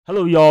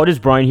Hello, y'all. It is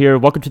Brian here.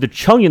 Welcome to the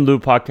Chung Lew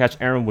podcast.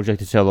 Aaron, would you like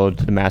to say hello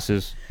to the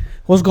masses?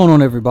 What's going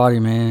on, everybody,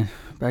 man?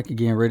 Back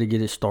again, ready to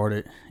get it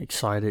started.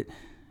 Excited,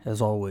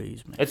 as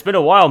always, man. It's been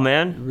a while, It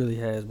man. really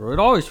has, bro. It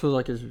always feels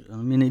like it's a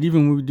minute,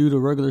 even when we do the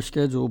regular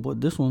schedule,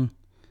 but this one,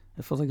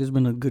 it feels like it's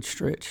been a good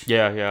stretch.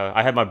 Yeah.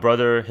 I had my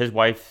brother, his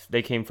wife,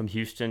 they came from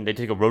Houston. They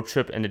took a road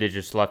trip, and they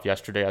just left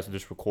yesterday as of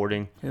this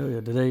recording. Hell yeah.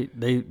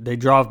 Did they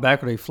drive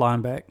back or they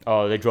flying back?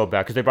 Oh, they drove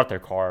back because they brought their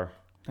car.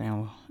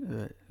 Damn.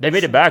 They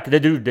made it back. They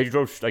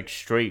drove like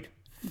straight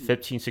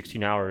 15,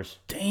 16 hours.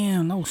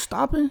 Damn, no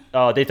stopping?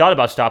 They thought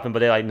about stopping, but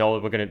they like, no,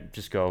 we're going to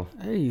just go.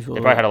 Hey, They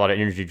probably had a lot of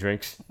energy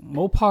drinks.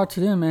 more power to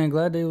them, man.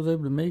 Glad they was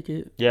able to make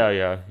it.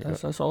 Yeah.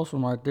 That's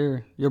awesome right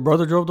there. Your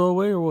brother drove the whole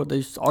way or what?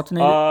 They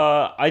alternated?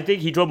 I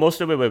think he drove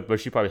most of it, but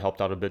she probably helped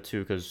out a bit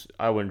too because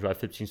I wouldn't drive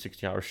 15,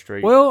 16 hours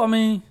straight. Well, I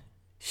mean,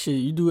 shit,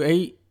 you do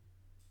 8.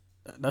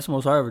 That's the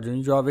most I ever do.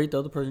 You drive 8, the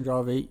other person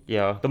drive 8.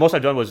 Yeah, the most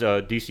I've done was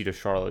DC to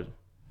Charlotte.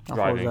 How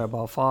far was that?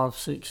 About 5,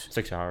 6?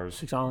 6 hours.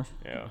 6 hours?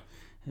 Yeah.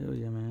 Hell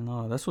yeah, man.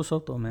 No, that's what's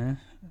up, though, man.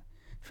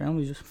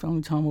 Family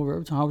time over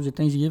every time. How was your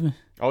Thanksgiving?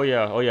 Oh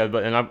yeah.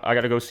 But I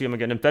got to go see him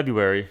again in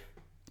February.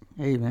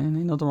 Hey, man,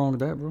 ain't nothing wrong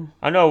with that, bro.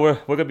 I know we're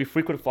gonna be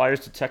frequent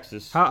flyers to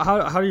Texas.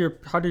 How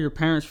do your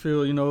parents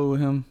feel? You know,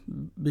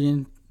 him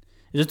being.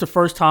 Is this the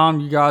first time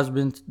you guys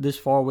been this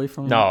far away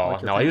from? No.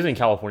 He was in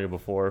California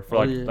before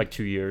for like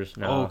 2 years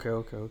now.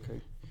 Oh, okay.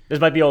 This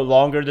might be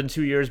longer than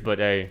 2 years, but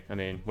hey, I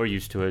mean we're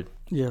used to it.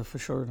 Yeah, for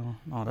sure.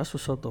 No, that's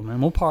what's up, though,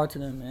 man. More power to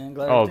them, man.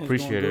 Glad Oh, everything's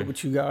appreciate going good it.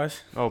 with you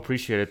guys. Oh,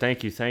 appreciate it.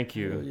 Thank you.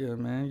 Hell yeah,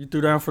 man. You threw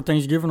down for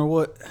Thanksgiving or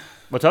what?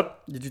 What's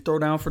up? Did you throw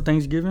down for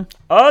Thanksgiving?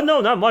 No,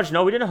 not much.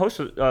 No, we didn't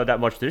host that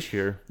much this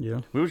year.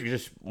 Yeah. We were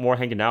just more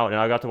hanging out, and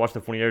I got to watch the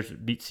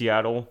 49ers beat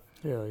Seattle.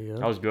 Yeah.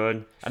 That was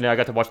good. And then I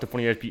got to watch the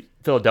 49ers beat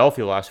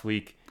Philadelphia last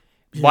week.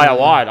 By a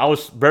lot. I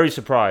was very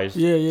surprised.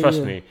 Yeah.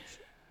 Trust me.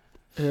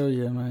 Hell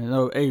yeah, man.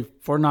 No, hey,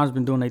 49ers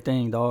been doing their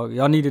thing, dog.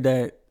 Y'all needed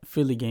that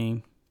Philly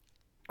game.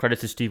 Credit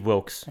to Steve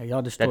Wilkes. Hey, y'all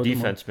That destroyed them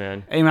defense,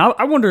 man. Hey, man,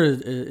 I wonder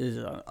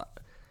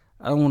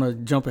I don't want to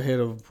jump ahead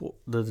of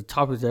the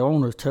topics there. I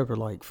wonder if Tepper,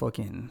 like,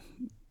 fucking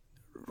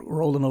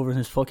rolling over in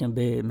his fucking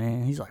bed,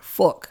 man. He's like,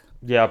 fuck.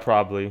 Yeah,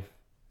 probably.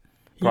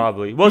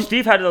 Well,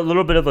 Steve had a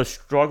little bit of a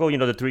struggle,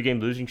 the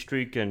 3-game losing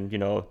streak, and,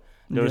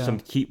 there was some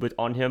heat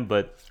on him.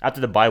 But after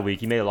the bye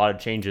week, he made a lot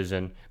of changes,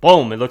 and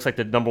boom, it looks like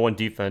the number one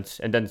defense,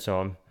 and then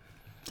some.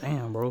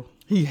 Damn, bro.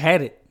 He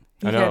had it.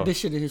 He I know. had this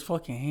shit in his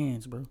fucking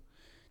hands, bro.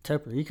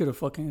 Tepper, he could have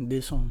fucking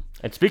did something.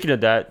 And speaking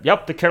of that,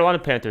 the Carolina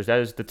Panthers, that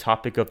is the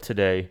topic of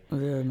today. Yeah,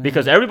 man.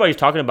 Because everybody's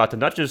talking about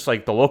them, not just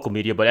like the local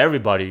media, but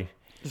everybody.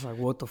 It's like,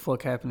 what the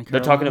fuck happened to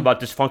They're Carolina? talking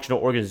about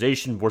dysfunctional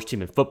organization, worst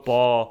team in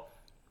football,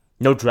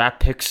 no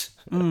draft picks.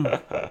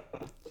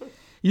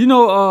 You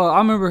know, I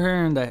remember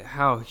hearing that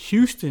how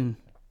Houston,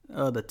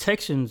 the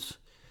Texans,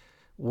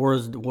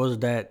 was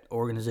that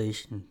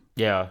organization.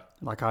 Yeah.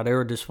 Like how they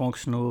were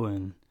dysfunctional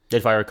and They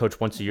fire a coach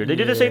once a year. They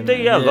did the same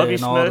thing, Lovie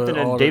and all Smith and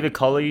then David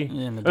Culley.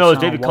 Yeah, and the No, it was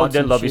Deshaun David Culley,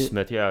 then Watson Lovie shit.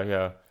 Smith.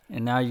 Yeah.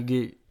 And now you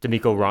get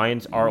D'Amico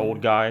Ryans, our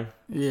old guy.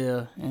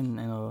 and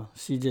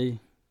CJ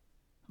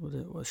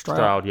what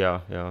Stroud, yeah.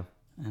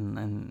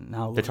 and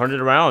now They turned it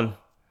around.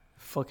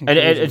 fucking And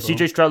crazy, bro.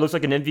 CJ Stroud looks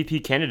like an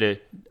MVP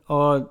candidate.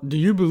 Do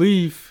you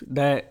believe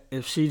that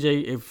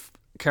if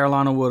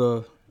Carolina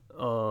would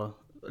have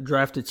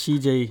drafted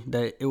CJ,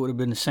 that it would have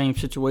been the same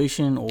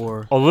situation,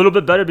 or A little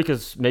bit better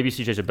because maybe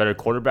CJ's a better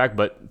quarterback,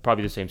 but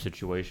probably the same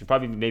situation.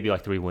 Probably maybe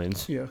like 3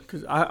 wins. yeah?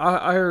 Because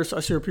I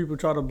hear people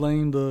try to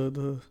blame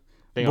the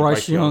Thing on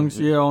Bryce Young's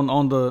Young.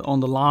 on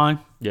the line.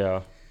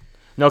 Yeah.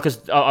 No,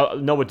 because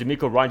with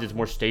D'Amico Ryans, it's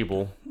more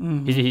stable.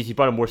 Mm-hmm. He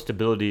brought more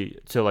stability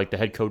to like the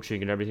head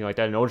coaching and everything like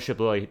that. And ownership,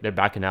 like they're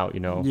backing out.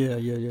 Yeah.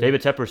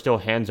 David Tepper is still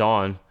hands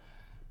on.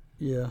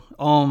 Yeah.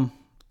 I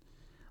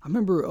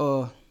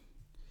remember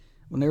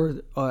when they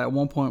were at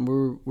one point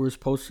we were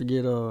supposed to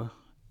get the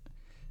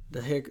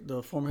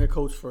former head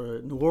coach for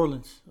New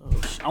Orleans.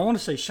 I want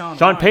to say Sean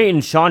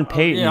Payton.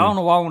 Yeah, I don't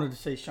know why I wanted to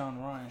say Sean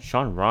Ryan.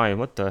 Sean Ryan,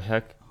 what the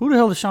heck? Who the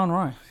hell is Sean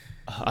Ryan?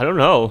 I don't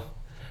know.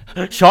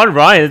 Sean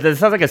Ryan, that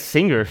sounds like a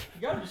singer.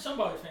 You gotta be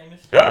somebody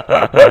famous.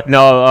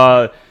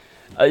 No,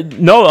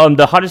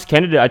 the hottest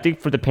candidate I think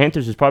for the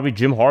Panthers is probably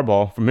Jim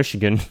Harbaugh from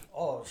Michigan.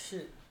 Oh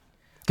shit.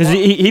 Because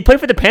he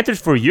played for the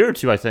Panthers for a year or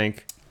two, I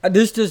think.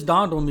 This just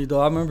dawned on me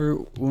though. I remember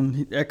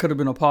when that could have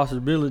been a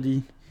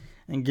possibility,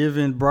 and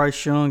given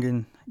Bryce Young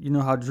and you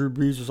know how Drew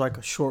Brees was like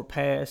a short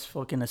pass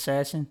fucking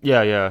assassin.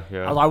 Yeah.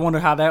 I wonder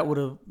how that would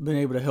have been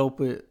able to help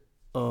with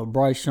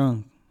Bryce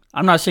Young.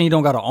 I'm not saying he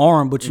don't got an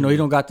arm, but he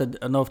don't got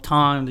enough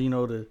time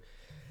to.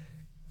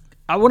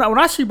 When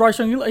I see Bryce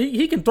Young,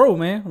 he can throw,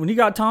 man. When he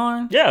got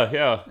time.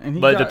 Yeah.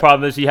 And But the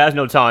problem is he has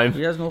no time.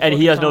 He has no and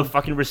he has no time.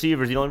 fucking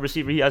receivers. The only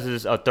receiver he has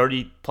is a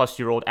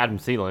 30-plus-year-old Adam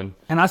Thielen.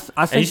 And I think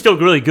And he's still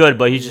really good,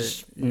 but he's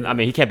just, I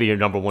mean, he can't be your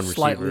number one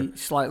receiver.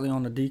 slightly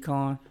on the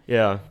decon.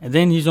 Yeah. And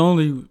then he's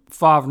only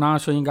 5'9",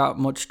 so he ain't got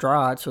much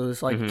stride. So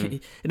it's like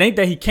it ain't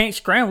that he can't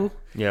scramble.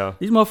 Yeah.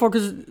 These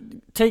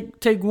motherfuckers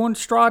take one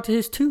stride to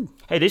his two.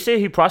 Hey, they say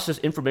he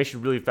processes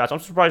information really fast. I'm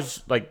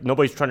surprised like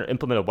nobody's trying to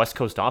implement a West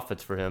Coast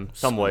offense for him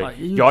some way. Like,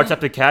 Yards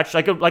after catch,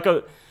 like a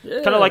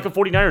kind of like a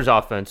 49ers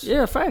offense.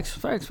 Yeah,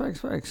 facts. I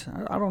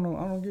don't know.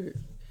 I don't get it.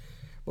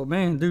 But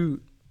man,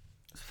 dude,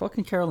 it's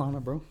fucking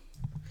Carolina, bro.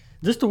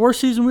 This the worst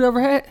season we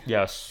ever had?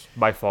 Yes,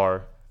 by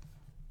far.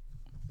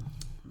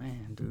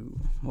 Man, dude,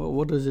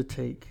 what does it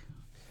take?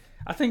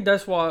 I think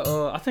that's why.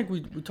 I think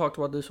we talked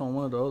about this on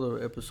one of the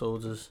other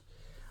episodes.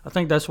 I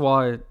think that's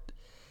why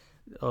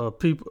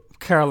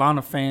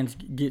Carolina fans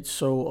get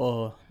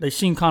so they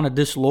seem kind of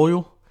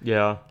disloyal.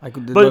 Yeah, like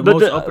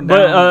but up and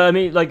down I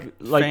mean, like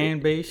fan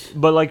base.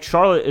 But like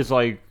Charlotte is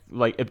like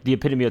the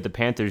epitome of the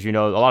Panthers. You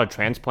know, a lot of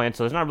transplants.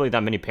 So there's not really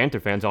that many Panther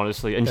fans,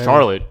 honestly, in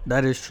Charlotte.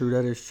 That is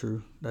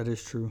true.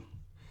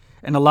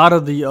 And a lot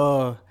of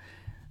the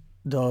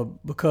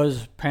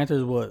because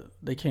Panthers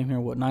they came here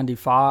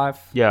 95.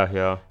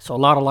 Yeah. So a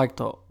lot of like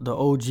the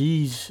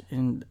OGs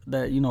in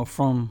that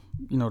from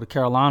the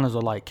Carolinas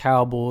are like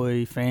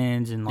Cowboy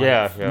fans and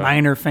like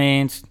Niner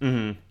fans.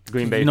 Mm-hmm.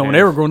 Green Bay. When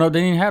they were growing up,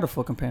 they didn't have the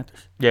fucking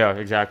Panthers. Yeah,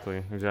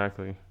 exactly.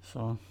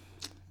 So,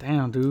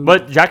 damn, dude.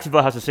 But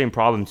Jacksonville has the same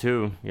problem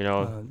too.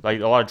 Like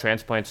a lot of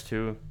transplants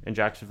too in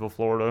Jacksonville,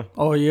 Florida.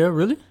 Oh yeah,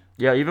 really?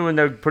 Yeah, even when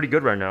they're pretty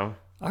good right now.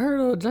 I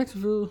heard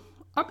Jacksonville.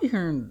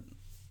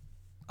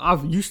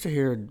 I've used to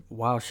hear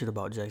wild shit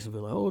about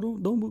Jacksonville. Like, oh,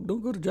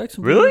 don't go to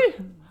Jacksonville. Really?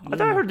 Yeah. I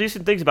thought I heard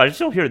decent things about it. I just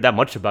don't hear that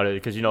much about it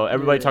because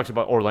everybody talks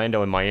about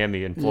Orlando and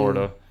Miami and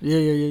Florida.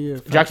 Yeah.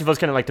 Jacksonville's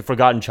kind of like the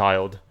forgotten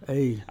child.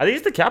 Hey, I think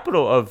it's the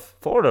capital of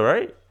Florida,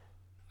 right?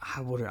 I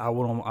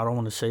don't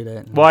want to say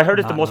that. Well, I heard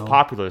it's the most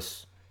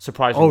populous.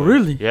 Surprisingly. Oh,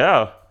 really?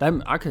 Yeah.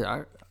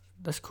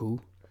 That's cool.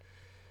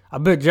 I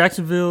bet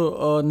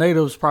Jacksonville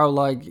natives probably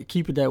like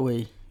keep it that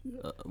way.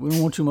 We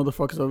don't want you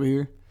motherfuckers over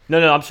here.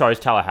 No, I'm sorry.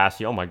 It's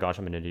Tallahassee. Oh my gosh,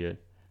 I'm an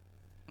idiot.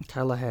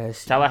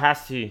 Tallahassee.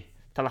 Is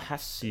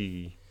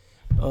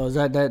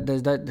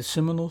that the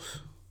Seminoles?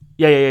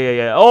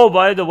 Yeah. Oh,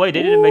 by the way,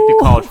 they didn't make the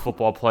college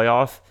football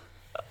playoff.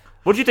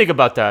 What'd you think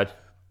about that?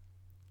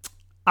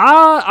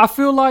 I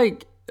feel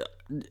like,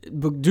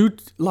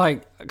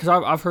 because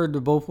I've heard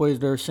the both ways.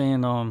 They're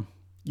saying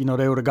they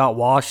would have got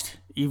washed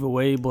either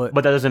way, but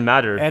that doesn't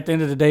matter. At the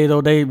end of the day,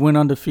 though, they went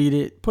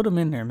undefeated. Put them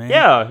in there, man.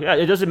 Yeah.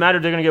 It doesn't matter.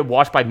 They're gonna get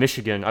washed by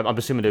Michigan. I'm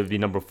assuming they would be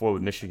number 4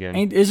 with Michigan.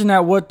 Isn't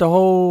that what the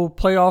whole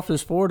playoff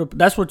is for?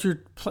 That's what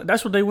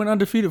they went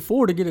undefeated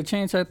for, to get a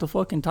chance at the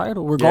fucking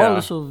title,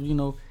 regardless of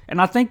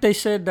And I think they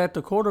said that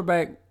the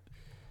quarterback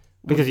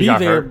because he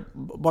got hurt.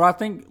 But I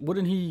think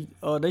wouldn't he?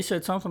 They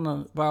said something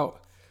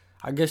about,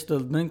 I guess, the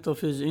length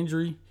of his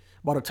injury.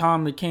 By the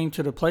time it came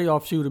to the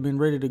playoffs, he would have been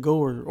ready to go,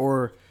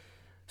 or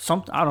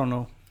something. I don't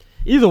know.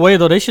 Either way,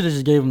 though, they should have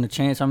just gave him the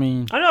chance. I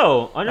mean, I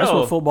know. That's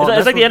what football.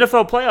 It's like the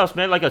NFL playoffs,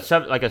 man. Like a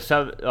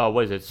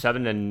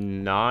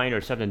 7-9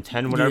 or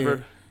 7-10, whatever.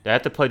 Yeah. They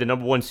have to play the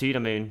number 1 seed. I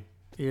mean,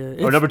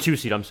 or number 2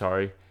 seed. I'm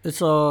sorry.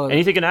 It's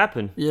anything can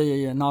happen.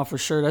 Yeah. No, for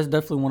sure. That's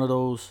definitely one of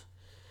those.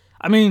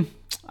 I mean,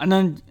 and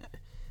then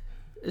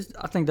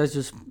I think that's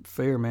just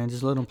fair, man.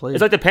 Just let them play.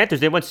 It's like the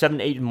Panthers. They went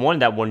 7-8-1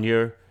 that one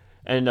year.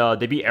 And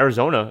they beat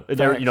Arizona.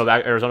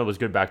 Arizona was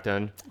good back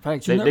then.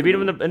 Facts. They beat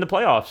them in the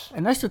playoffs.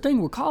 And that's the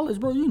thing with college,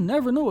 bro. You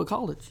never know at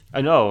college.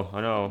 I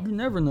know. You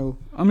never know.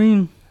 I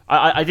mean,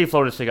 I think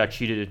Florida State got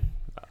cheated.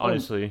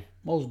 Honestly,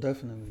 most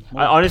definitely.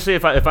 Honestly,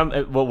 if I'm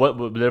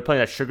what they're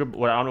playing that Sugar,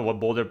 I don't know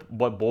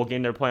what bowl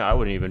game they're playing. I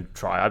wouldn't even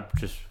try.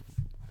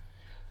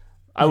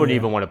 I wouldn't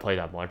even want to play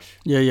that much.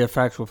 Yeah.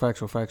 Factual.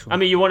 I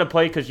mean, you want to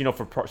play because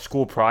for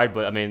school pride,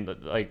 but I mean,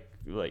 like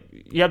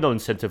you have no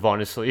incentive,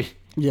 honestly.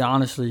 Yeah,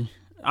 honestly.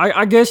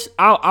 I guess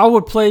I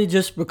would play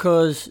just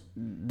because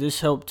this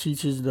help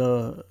teaches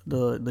the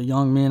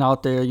young men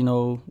out there, we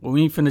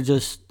ain't finna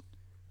just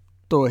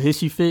throw a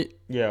hissy fit.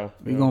 Yeah.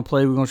 We're going to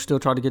play. We're going to still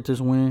try to get this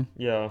win.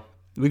 Yeah.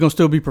 We're going to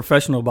still be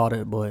professional about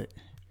it, but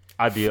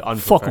I'd be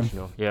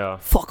unprofessional. Fuck 'em. Yeah.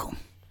 Fuck them.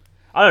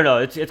 I don't know.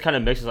 It's kind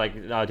of mixed. It's like,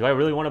 do I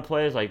really want to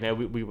play? It's like,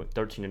 man, we went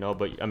 13-0,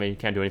 but I mean, you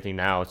can't do anything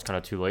now. It's kind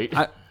of too late.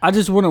 I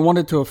just wouldn't want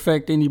it to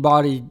affect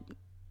anybody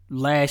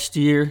last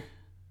year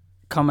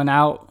coming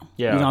out.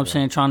 Yeah, you know what I'm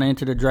saying, trying to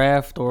enter the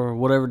draft or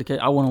whatever the case.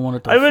 I wouldn't want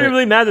it to. It wouldn't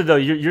really matter though.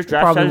 Your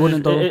draft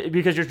status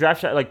because your draft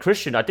status, like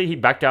Christian, I think he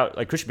backed out.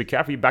 Like Christian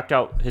McCaffrey, he backed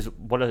out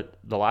one of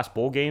the last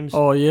bowl games.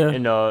 Oh yeah,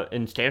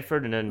 in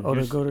Stanford, and then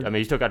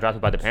he still got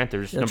drafted by the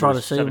Panthers. Yeah, number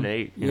 7 and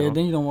 8.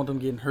 Then you don't want them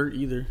getting hurt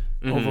either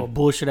over a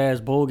bullshit ass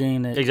bowl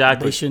game that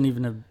they shouldn't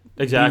even have.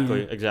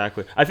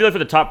 Exactly. I feel like for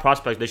the top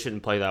prospects, they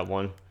shouldn't play that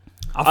one.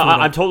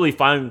 I'm totally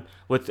fine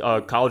with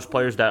college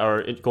players that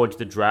are going to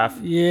the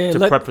draft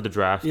to prep for the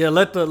draft. Yeah,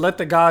 let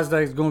the guys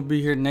that's going to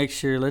be here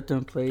next year, let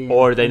them play.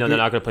 Or they know they're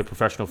not going to play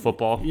professional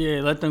football.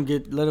 Yeah, let them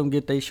get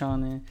their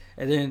shine in.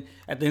 And then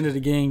at the end of the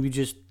game, you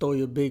just throw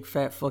your big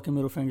fat fucking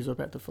middle fingers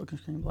up at the fucking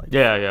screen. Like,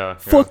 yeah.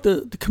 Fuck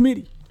the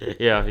committee.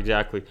 Yeah,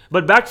 exactly.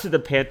 But back to the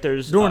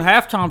Panthers. During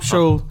halftime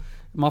show,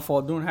 My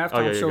fault. During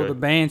halftime show, the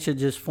band should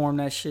just form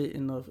that shit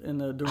in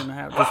the during the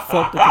half. Just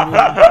fuck the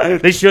community.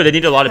 They should. They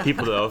need a lot of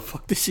people though.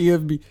 Fuck the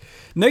CFB.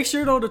 Next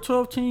year though, the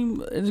 12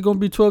 team it's gonna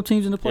be 12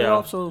 teams in the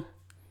playoffs. So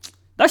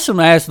that's some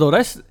ass though.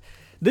 That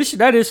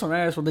is some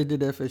ass what they did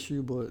to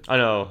FSU. But I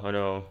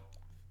know.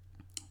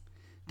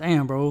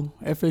 Damn, bro.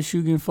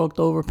 FSU getting fucked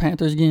over.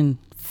 Panthers getting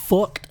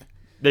fucked.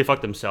 They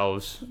fucked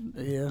themselves.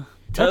 Yeah.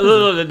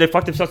 They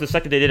fucked themselves the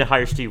second they didn't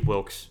hire Steve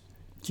Wilkes.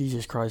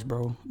 Jesus Christ,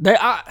 bro.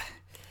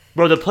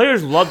 Bro, the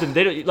players loved him.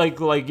 They don't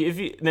like if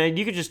you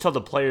you could just tell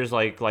the players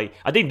like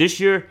I think this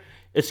year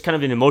it's kind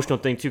of an emotional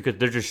thing too because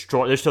they're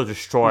still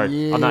destroyed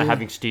on not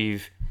having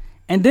Steve.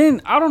 And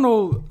then I don't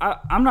know.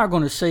 I'm not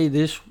gonna say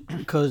this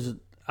because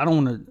I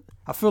don't want to.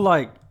 I feel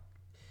like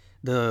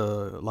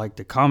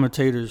the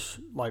commentators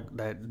like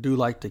that do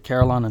like the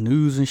Carolina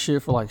news and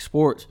shit for like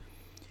sports.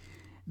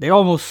 They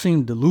almost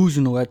seem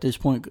delusional at this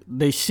point.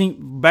 They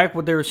seem back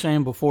what they were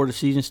saying before the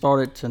season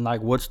started to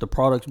like what's the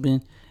product's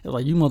been. It's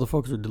like you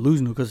motherfuckers are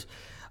delusional because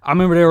I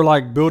remember they were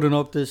like building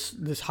up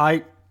this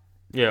hype.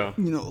 Yeah.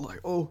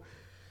 Like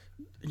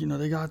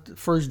they got the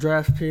first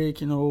draft pick.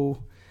 They're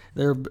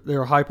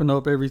hyping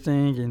up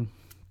everything and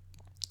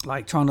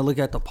like trying to look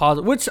at the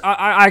positive, which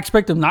I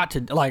expect them not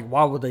to. Like,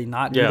 why would they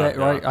not do that?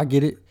 Right? I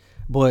get it.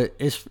 But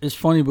it's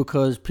funny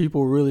because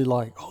people really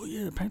like, oh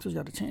yeah, the Panthers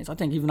got a chance. I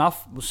think even I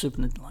was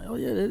sipping it like, oh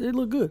yeah, they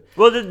look good.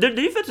 Well, their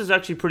defense is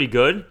actually pretty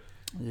good.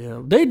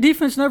 Yeah, their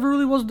defense never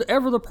really was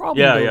ever the problem.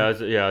 Yeah,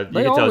 though. yeah. You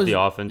can tell it's the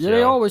offense. Yeah,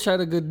 they always had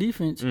a good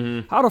defense.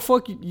 Mm-hmm. How the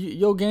fuck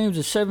your games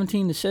are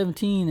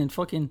 17-17 and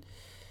fucking,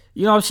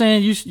 you know what I'm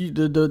saying?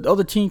 The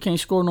other team can't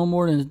score no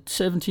more than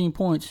 17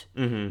 points.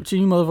 Mm-hmm. So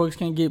you motherfuckers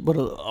can't get but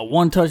a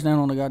one touchdown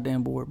on the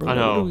goddamn board, bro. I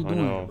know. What are we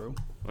doing here, bro?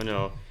 I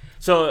know.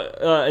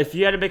 So if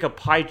you had to make a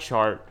pie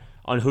chart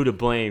on who to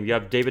blame, you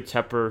have David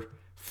Tepper,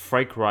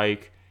 Frank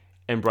Reich,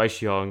 and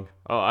Bryce Young.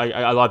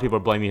 A lot of people are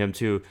blaming him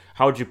too.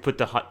 How would you put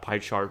the hot pie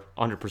chart?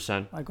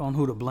 100%. Like on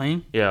who to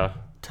blame? Yeah,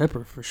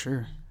 Tepper for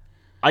sure.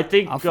 I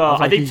think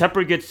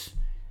Tepper gets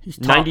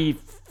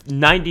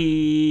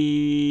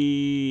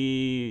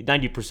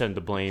 90% of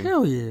the blame.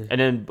 Hell yeah.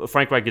 And then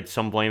Frank Reich gets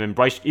some blame, and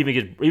Bryce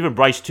even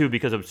Bryce too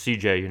because of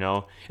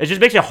CJ. It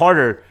just makes it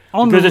harder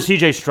because of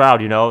CJ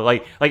Stroud.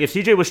 Like if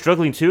CJ was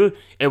struggling too,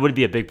 it would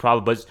be a big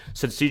problem. But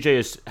since CJ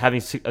is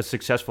having a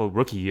successful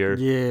rookie year,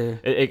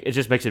 it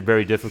just makes it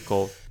very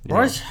difficult.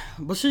 Bryce,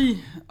 but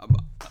see,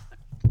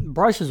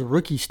 Bryce is a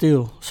rookie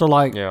still, so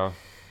like, yeah,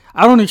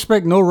 I don't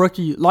expect no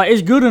rookie. Like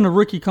it's good when a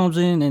rookie comes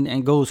in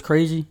and goes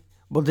crazy,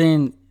 but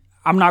then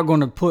I'm not going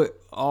to put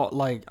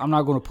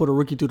a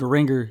rookie through the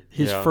ringer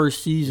his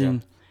first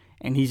season,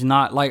 and he's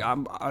not like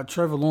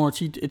Trevor Lawrence.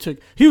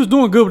 He was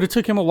doing good, but it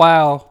took him a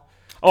while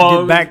to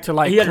get back to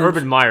like. He had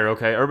Urban Meyer,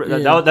 okay.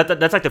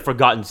 That's like the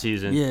forgotten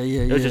season. Yeah.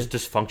 It was just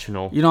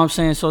dysfunctional. You know what I'm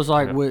saying? So it's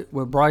like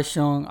with Bryce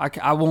Young, I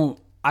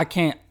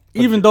can't.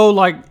 Even though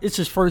like it's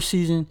his first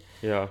season,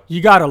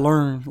 you got to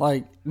learn.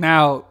 Like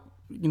now,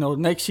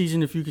 next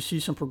season if you can see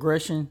some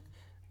progression.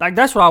 Like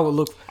that's what I would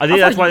look. I think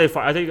that's why I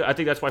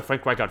think that's why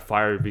Frank Reich got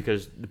fired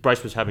because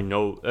Bryce was having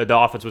the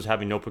offense was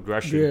having no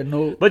progression. Yeah,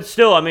 no. But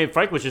still, I mean,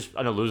 Frank was just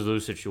in a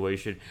lose-lose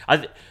situation.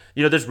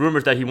 There's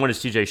rumors that he wanted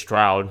CJ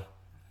Stroud.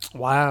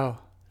 Wow.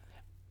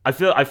 I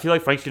feel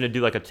like Frank's gonna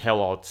do like a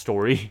tell-all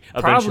story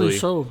eventually. Probably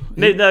so.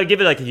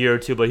 Give it like a year or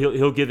two, but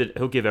he'll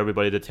give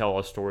everybody the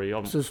tell-all story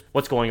on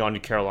what's going on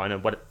in Carolina,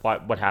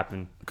 what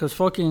happened. Because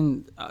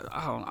fucking,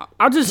 I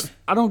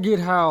don't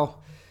get how.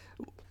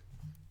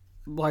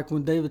 Like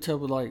when David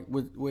Tepper, like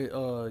with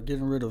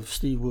getting rid of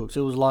Steve Wilkes,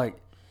 it was like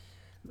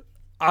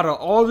out of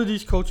all of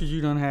these coaches you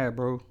done had,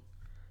 bro,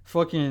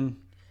 fucking,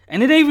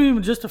 and it ain't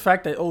even just the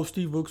fact that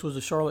Steve Wilkes was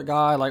a Charlotte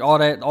guy, like all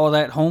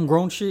that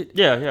homegrown shit.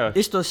 Yeah.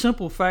 It's the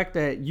simple fact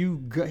that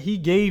he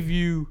gave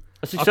you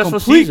a successful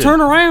complete season.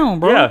 Turnaround,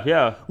 bro.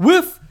 Yeah.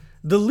 With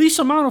the least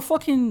amount of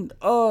fucking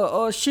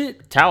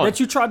shit talent that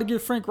you tried to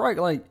give Frank Reich,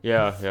 like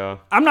yeah.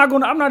 I'm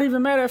not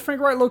even mad at Frank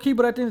Reich low key,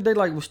 but at the end of the day,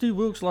 like with Steve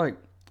Wilkes, like.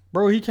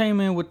 Bro, he came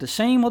in with the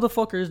same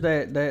motherfuckers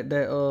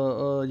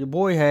that your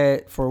boy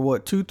had for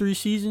what 2-3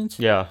 seasons.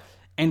 Yeah,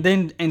 and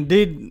did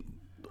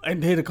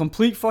a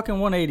complete fucking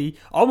 180.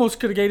 Almost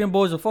could have gave them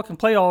boys a fucking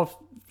playoff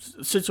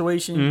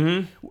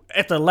situation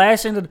at the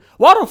last end of.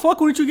 Why the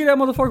fuck wouldn't you get that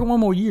motherfucker one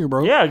more year,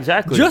 bro? Yeah,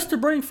 exactly. Just to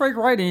bring Frank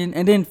Reich in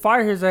and then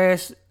fire his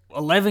ass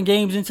 11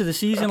 games into the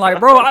season, like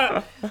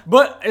bro.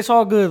 But it's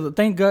all good.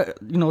 Thank God,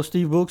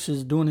 Steve Wilkes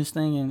is doing his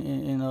thing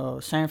in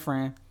San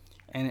Fran,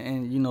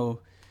 and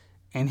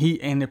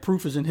And the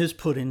proof is in his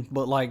pudding,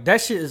 but like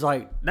that shit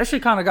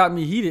kind of got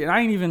me heated.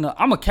 And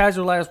I'm a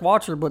casual ass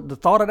watcher, but the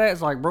thought of that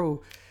is like,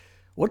 bro,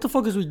 what the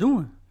fuck is we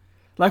doing?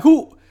 Like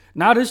who?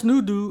 Now this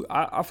new dude,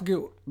 I forget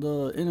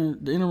the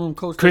interim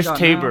coach. Chris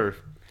Tabor,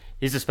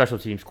 he's the special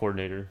teams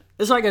coordinator.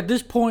 It's like at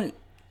this point,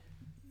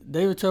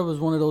 David Tepper is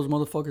one of those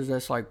motherfuckers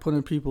that's like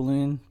putting people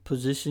in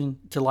position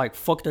to like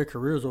fuck their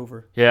careers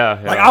over.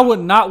 Yeah. Like I would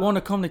not want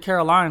to come to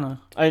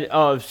Carolina.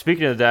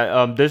 Speaking of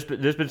that, there's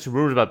been some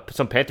rumors about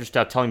some Panthers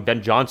staff telling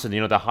Ben Johnson,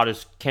 the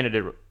hottest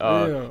candidate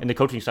in the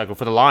coaching cycle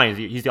for the Lions.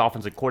 He's the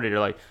offensive coordinator.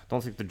 Like,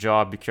 don't take the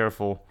job. Be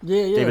careful.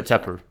 Yeah. David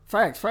Tepper.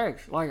 Facts.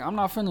 Like I'm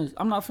not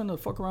finna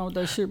fuck around with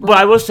that shit, bro. But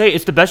I will say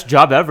it's the best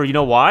job ever. You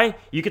know why?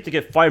 You get to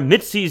get fired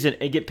mid-season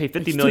and get paid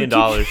 $50 million.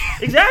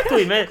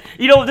 Exactly, man.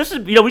 This is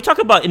we talk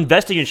about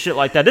investing in shit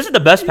like that. This is the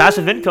best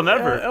passive income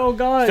ever. Oh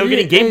God. Still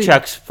getting game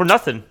checks for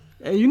nothing.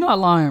 Hey, you're not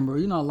lying, bro.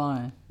 You're not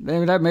lying.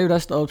 Maybe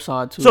that's the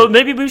upside too. So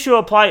maybe we should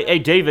apply. Hey,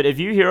 David, if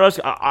you hear us,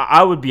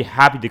 I would be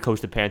happy to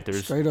coach the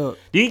Panthers. Straight up.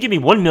 You can give me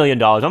 $1 million.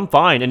 I'm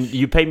fine, and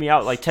you pay me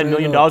out like $10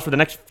 million for the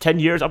next 10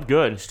 years. I'm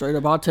good. Straight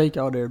up, I'll take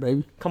y'all there,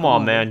 baby. Come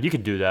on, man. You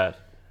can do that.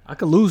 I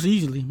could lose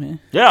easily, man.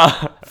 Yeah.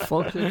 Fuck,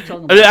 what you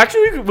talking about?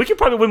 Actually, we could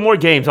probably win more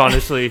games,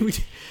 honestly.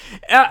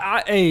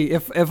 Hey,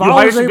 if you I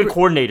hire was some able, good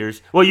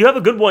coordinators. Well, you have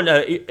a good one,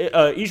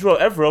 Israel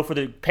Evero for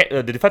the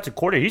defensive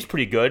coordinator. He's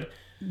pretty good.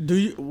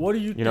 What do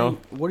you think?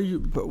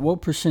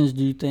 What percentage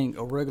do you think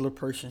a regular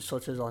person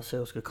such as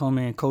ourselves could come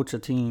in and coach a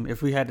team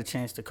if we had the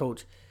chance to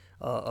coach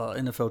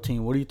NFL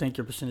team? What do you think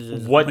your percentage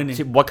is?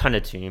 What kind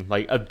of team?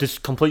 Like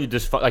completely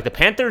like the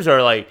Panthers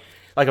are like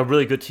a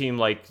really good team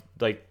like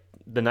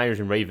the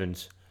Niners and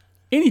Ravens.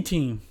 Any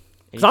team.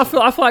 Because I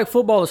feel like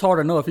football is hard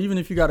enough. Even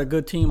if you got a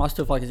good team, I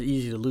still feel like it's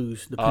easy to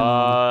lose.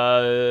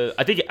 I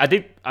think.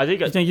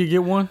 You think you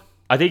get one?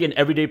 I think an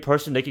everyday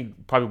person they can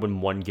probably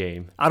win one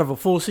game out of a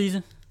full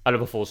season. Out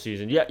of a full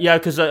season, yeah,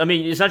 because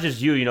it's not just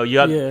you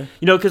have,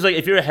 because like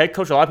if you're a head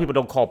coach, a lot of people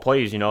don't call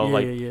plays,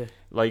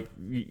 like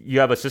you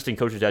have assistant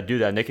coaches that do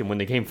that, and they can win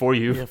the game for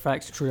you. Yeah,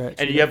 facts, true that.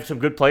 And you have some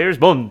good players,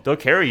 boom, they'll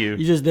carry you.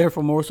 You're just there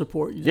for more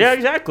support.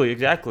 Exactly.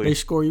 They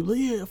score you,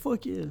 yeah,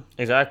 fuck yeah.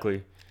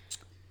 Exactly.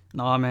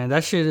 Nah, man,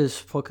 that shit is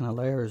fucking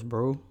hilarious,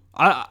 bro.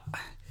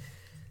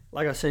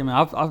 Like I say,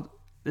 man,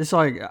 it's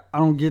like I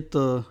don't get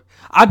the.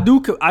 I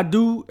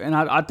do, and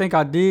I think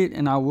I did,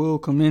 and I will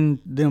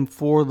commend them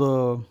for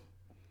the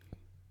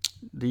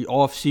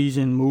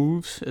off-season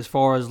moves as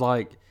far as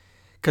like,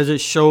 because it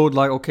showed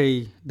like,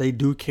 okay, they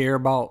do care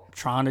about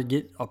trying to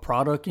get a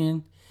product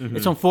in. Mm-hmm.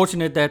 It's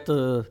unfortunate that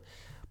the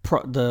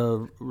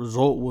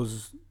result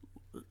was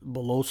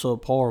below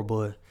subpar,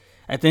 but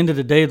at the end of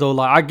the day, though,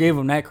 like I gave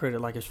them that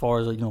credit, like as far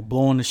as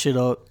blowing the shit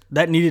up,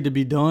 that needed to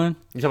be done.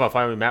 You talking about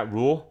firing Matt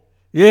Rule?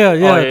 Yeah,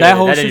 that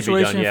whole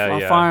situation.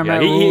 Firing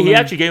Matt Rule. He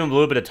actually gave him a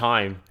little bit of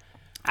time.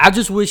 I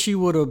just wish he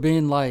would have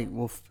been like,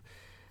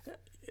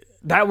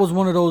 that was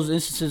one of those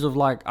instances of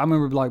like, I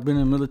remember like being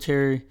in the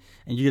military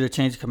and you get a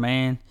change of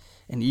command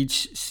and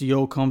each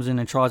CO comes in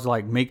and tries to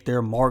like make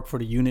their mark for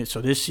the unit. So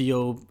this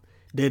CO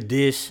did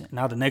this.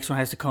 Now the next one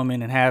has to come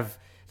in and have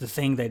the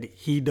thing that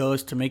he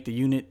does to make the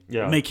unit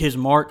make his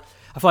mark.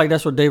 I feel like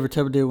that's what David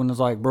Tepper did when it's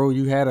like, bro,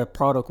 you had a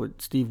product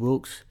with Steve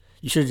Wilkes.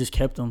 You should have just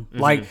kept him. Mm-hmm.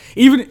 Like,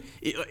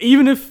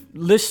 even if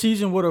this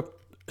season would have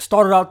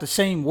started out the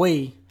same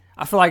way,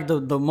 I feel like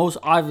the most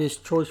obvious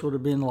choice would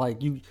have been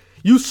like,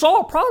 you saw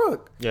a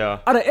product. Yeah.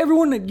 Out of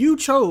everyone that you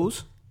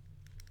chose,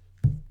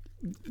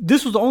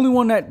 this was the only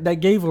one that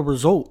gave a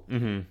result.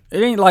 Mm-hmm.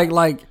 It ain't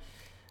like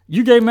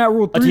you gave Matt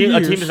Rule 3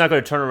 years. A team is not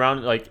going to turn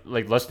around like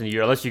less than a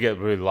year unless you get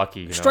really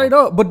lucky. Straight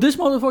up. But this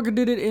motherfucker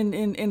did it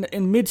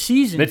in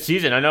mid-season.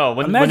 Mid-season, I know.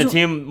 When the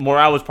team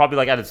morale was probably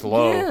like at its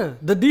low. Yeah.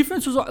 The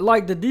defense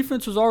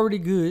was already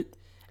good.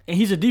 And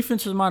he's a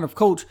defensive-minded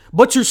coach,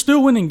 but you're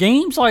still winning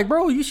games. Like,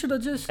 bro, you should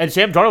have just. And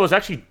Sam Darnold was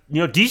actually,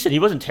 decent. He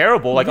wasn't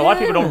terrible. Like a lot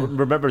of people don't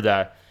remember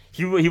that.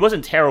 He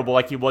wasn't terrible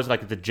like he was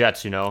like the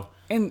Jets.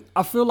 And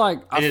I feel like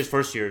in his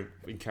first year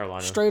in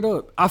Carolina. Straight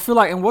up, I feel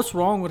like, and what's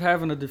wrong with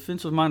having a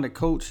defensive-minded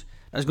coach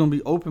that's going to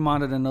be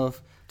open-minded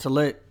enough to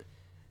let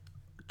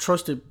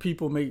trusted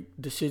people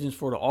make decisions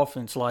for the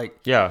offense? Like,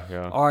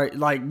 yeah. All right,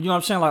 like, you know what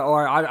I'm saying? Like,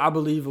 all right, I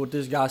believe what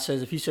this guy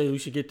says. If he says we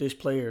should get this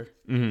player.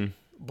 Mm-hmm.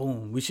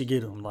 Boom, we should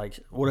get him, like,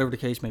 whatever the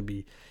case may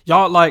be.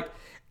 Y'all, like,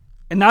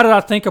 and now that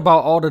I think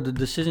about all the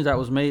decisions that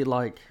was made,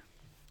 like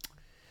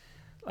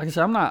I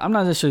said, I'm not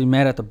necessarily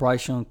mad at the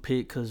Bryce Young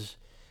pick because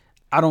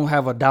I don't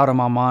have a doubt in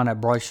my mind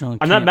that Bryce Young.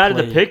 I'm not mad at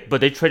the pick,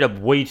 but they traded up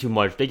way too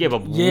much. They gave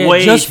up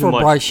way just too for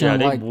much. Bryce Young,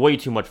 they way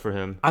too much for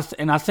him. I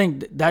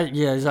think that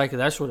exactly.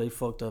 That's where they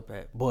fucked up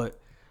at. But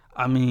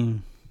I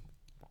mean,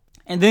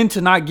 and then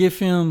to not give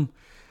him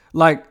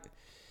like.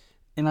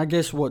 And I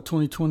guess what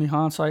 2020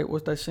 hindsight,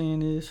 what that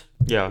saying is.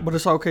 Yeah. But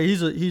it's okay.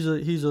 He's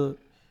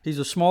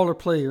a smaller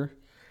player,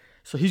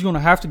 so he's gonna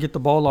have to get the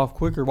ball off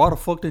quicker. Why the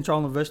fuck didn't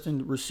y'all invest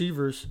in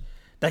receivers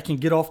that can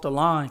get off the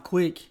line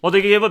quick? Well,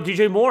 they gave up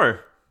DJ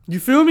Moore. You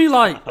feel me?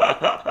 Like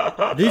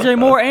DJ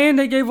Moore, and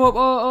they gave up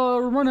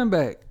running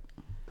back.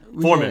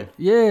 Foreman.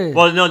 Yeah.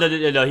 Well,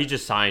 no, he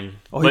just signed.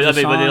 But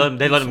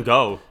they let him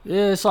go.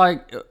 Yeah, it's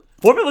like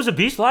Foreman was a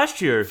beast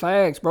last year.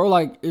 Facts, bro.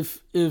 Like if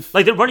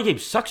like the running game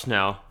sucks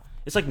now.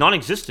 It's like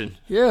non-existent.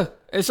 Yeah,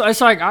 it's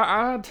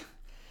like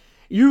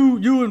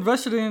you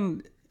invested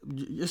in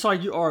it's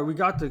like all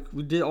right.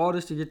 We did all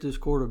this to get this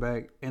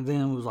quarterback, and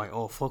then it was like,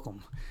 oh fuck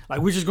him.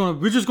 Like we're just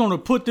gonna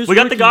put this. We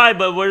got the guy,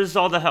 but where's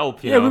all the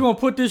help? Yeah, we're gonna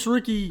put this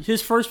rookie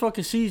his first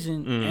fucking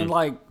season, and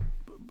like,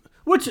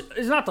 which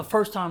is not the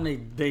first time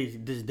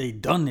they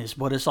done this,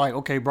 but it's like,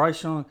 okay,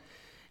 Bryce Young,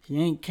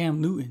 he ain't Cam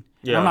Newton.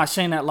 Yeah. I'm not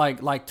saying that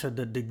like to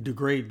the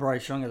degrade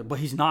Bryce Young, but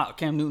he's not.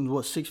 Cam Newton's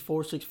what 6'4",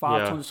 6'5",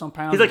 200-some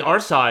pounds. He's like our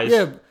size.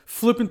 Yeah,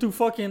 flipping through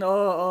fucking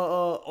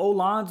O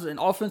lines and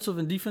offensive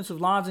and defensive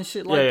lines and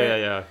shit like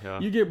that. Yeah.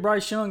 You get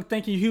Bryce Young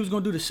thinking he was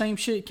gonna do the same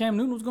shit Cam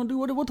Newton was gonna do.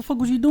 What the fuck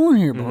was he doing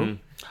here, bro? Mm-hmm.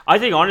 I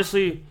think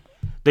honestly,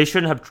 they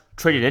shouldn't have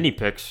traded any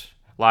picks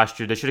last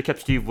year. They should have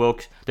kept Steve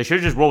Wilkes. They should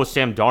have just rolled with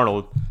Sam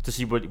Darnold to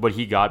see what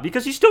he got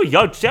because he's still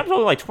young. Sam's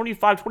only like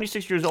 25,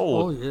 26 years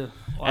old. Oh yeah.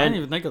 I didn't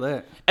even think of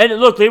that. And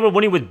look, they were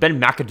winning with Ben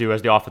McAdoo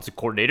as the offensive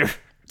coordinator.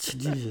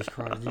 Jesus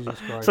Christ.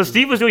 So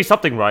Steve was doing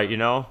something right, you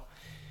know?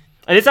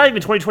 And it's not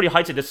even 2020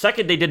 hindsight. The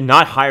second they did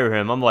not hire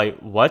him, I'm like,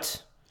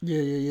 what? Yeah,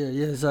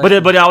 exactly.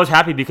 But I was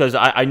happy because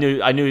I knew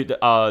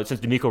since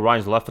DeMeco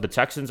Ryans left for the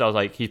Texans, I was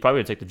like, he's probably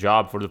going to take the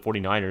job for the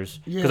 49ers.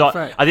 Because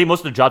I think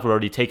most of the jobs were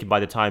already taken by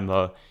the time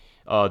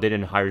they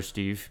didn't hire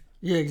Steve.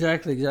 Yeah,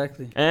 exactly.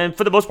 And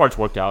for the most part, it's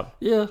worked out.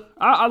 Yeah.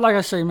 I like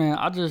I say, man,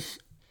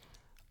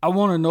 I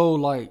want to know,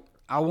 like,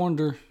 I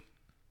wonder,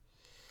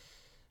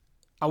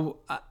 and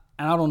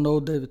I don't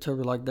know David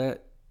Tepper like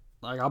that.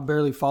 Like, I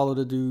barely follow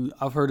the dude.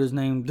 I've heard his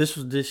name.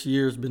 This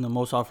year has been the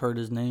most I've heard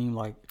his name.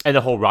 Like, and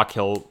the whole Rock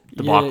Hill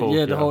debacle.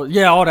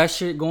 Yeah, all that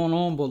shit going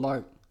on. But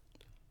like,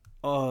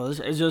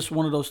 it's just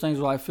one of those things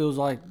where it feels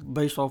like,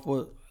 based off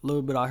what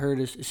little bit I heard,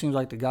 it seems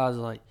like the guy's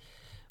like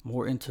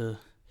more into.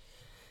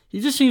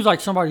 He just seems like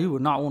somebody who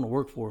would not want to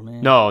work for,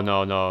 man.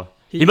 No.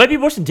 He might be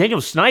worse than Daniel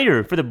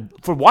Snyder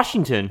for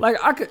Washington. Like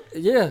I could,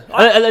 yeah.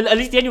 At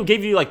least Daniel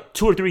gave you like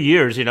 2 or 3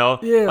 years, you know.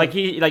 Yeah.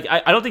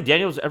 I don't think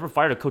Daniel's ever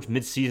fired a coach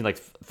mid-season, like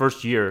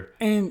first year.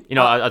 And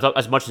I thought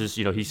as much as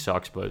he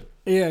sucks, but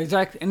yeah,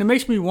 exactly. And it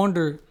makes me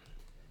wonder,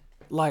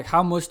 like,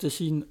 how much does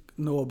he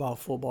know about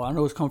football? I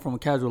know it's come from a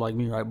casual like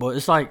me, right? But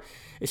it's like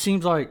it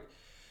seems like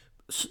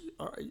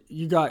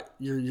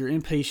you're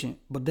impatient,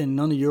 but then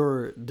none of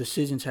your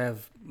decisions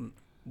have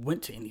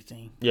went to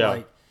anything. Yeah.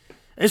 Like,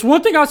 it's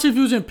one thing I'd say if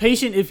you was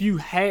impatient if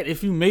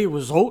you made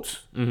results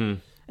and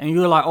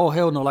you're like, oh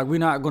hell no, like we're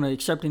not gonna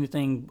accept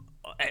anything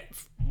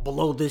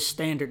below this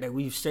standard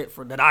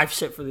that I've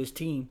set for this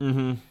team.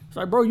 Mm-hmm. It's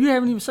like, bro, you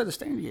haven't even set the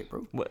standard yet,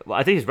 bro. Well,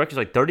 I think his record's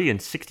like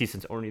 30-60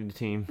 since owning the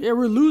team. Yeah,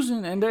 we're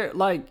losing, and they're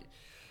like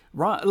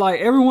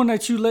everyone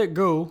that you let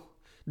go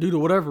due to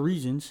whatever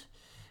reasons,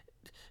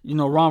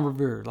 Ron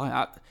Rivera.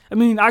 Like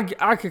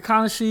I could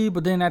kind of see,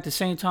 but then at the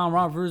same time,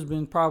 Ron Rivera's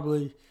been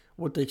probably,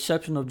 with the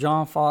exception of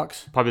John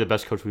Fox, probably the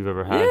best coach we've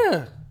ever had.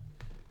 Yeah,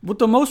 with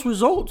the most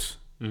results.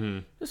 Mm-hmm.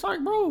 It's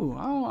like, bro,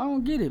 I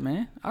don't get it,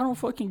 man. I don't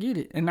fucking get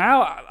it. And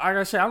now, like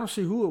I said, I don't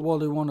see who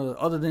they want to,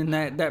 other than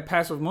that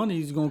passive money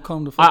is going to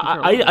come to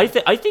fucking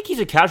I think he's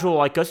a casual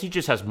like us. He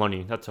just has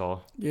money. That's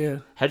all. Yeah.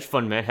 Hedge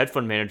fund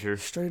manager.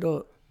 Straight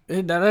up.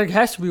 That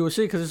has to be what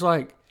shit, because it's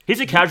like,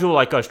 he's a casual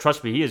like us.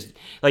 Trust me, he is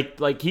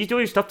like he's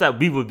doing stuff that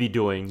we would be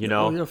doing.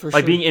 Yeah, for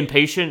like sure. Being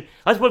impatient.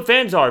 That's what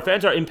fans are.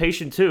 Fans are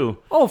impatient too.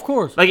 Oh, of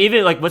course. Like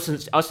even like us in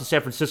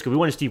San Francisco, we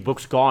wanted Steve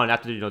Wilkes gone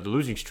after the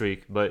losing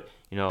streak, but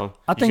he's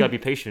gotta be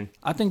patient.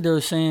 I think they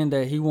were saying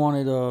that he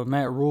wanted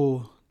Matt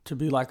Rule to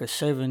be like a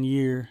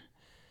 7-year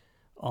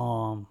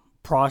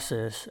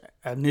process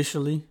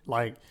initially,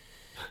 and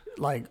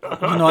like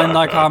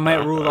how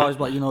Matt Rule always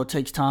like, it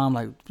takes time,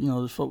 like,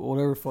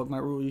 whatever fuck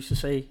Matt Rule used to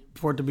say,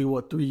 for it to be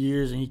 3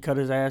 years, and he cut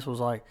his ass,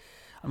 was like,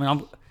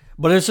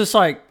 but it's just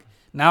like,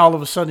 now all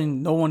of a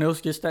sudden no one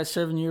else gets that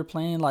 7-year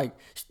plan. Like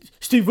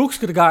Steve Wilkes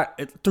could have got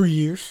 3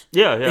 years,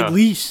 at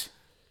least.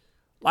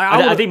 Like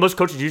I think most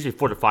coaches usually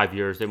 4 to 5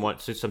 years. They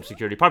want some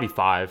security, probably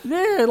 5.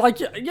 Yeah,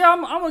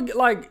 I'm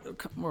like,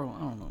 bro, I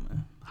don't know,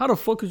 man. How the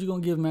fuck was you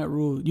gonna give Matt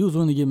Rule? You was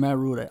willing to give Matt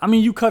Rule that? I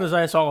mean, you cut his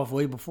ass off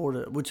way before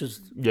that, which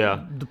is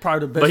probably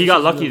the best. But he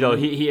got lucky though.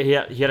 He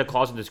had a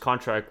clause in his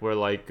contract where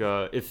like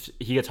if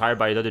he gets hired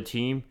by another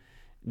team,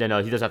 then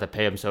he doesn't have to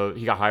pay him. So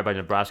he got hired by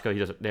Nebraska. He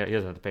doesn't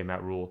have to pay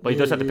Matt Rule, but he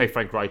does have to pay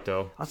Frank Reich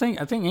though. I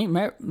think ain't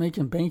Matt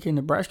making bank in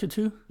Nebraska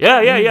too?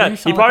 Yeah.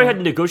 He probably had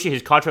to negotiate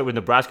his contract with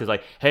Nebraska. It's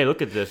like, hey,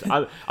 look at this.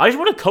 I just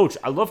want to coach.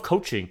 I love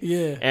coaching.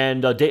 Yeah.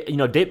 And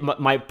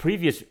my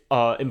previous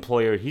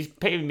employer, he's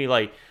paying me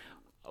like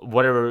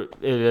whatever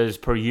it is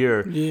per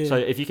year. Yeah. So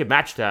if you can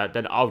match that,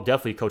 then I'll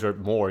definitely coach her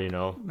more.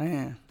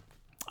 Man,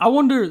 I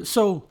wonder.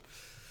 So,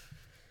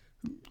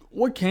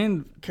 what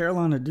can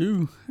Carolina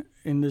do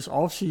in this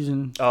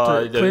offseason?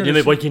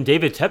 What can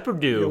David Tepper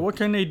do? Yeah, what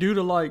can they do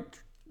to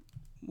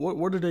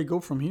where do they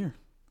go from here?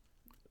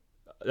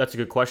 That's a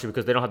good question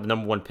because they don't have the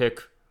number 1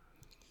 pick.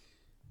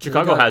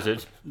 Chicago has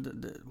it.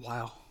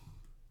 Wow.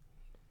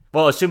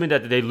 Well, assuming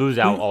that they lose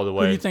out all the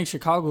way. Who do you think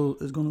Chicago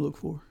is going to look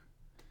for?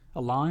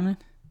 A lineman?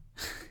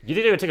 You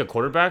think they would take a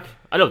quarterback?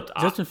 I don't.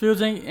 Justin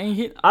Fields ain't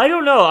hit. I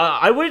don't know.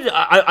 I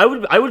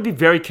would be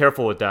very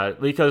careful with that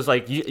because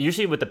like you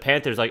see with the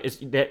Panthers, like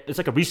it's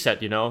like a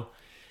reset,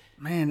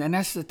 Man, and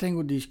that's the thing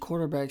with these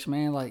quarterbacks,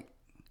 man. Like,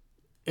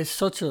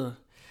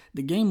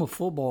 the game of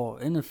football,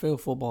 NFL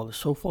football is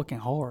so fucking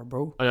hard,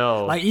 bro. I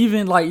know.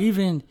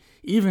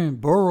 Even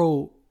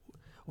Burrow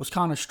was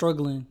kind of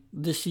struggling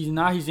this season.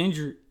 Now he's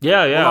injured.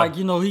 Yeah.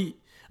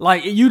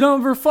 But you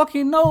don't ever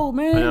fucking know,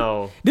 man. I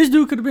know. This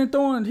dude could have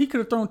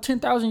thrown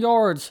 10,000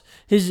 yards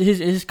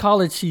his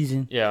college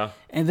season. Yeah.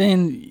 And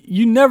then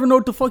you never know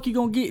what the fuck you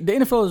gonna get. The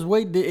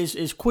NFL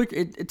is quick.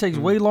 It takes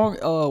way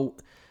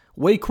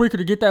quicker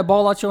to get that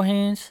ball out your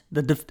hands.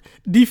 The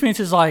defense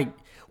is like,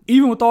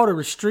 even with all the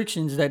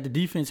restrictions that the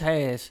defense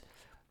has,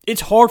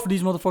 it's hard for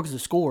these motherfuckers to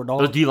score, dog.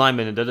 Those D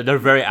linemen, they're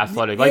very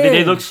athletic. Like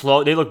they look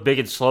slow, they look big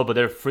and slow, but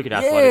they're freaking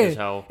athletic as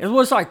hell. It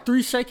was like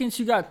 3 seconds.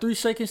 You got 3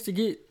 seconds to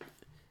get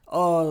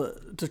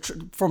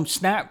from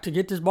snap to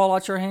get this ball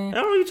out your hand. I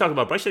don't know what you're talking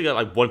about. Bryce got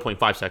like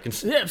 1.5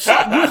 seconds. Yeah,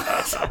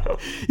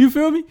 you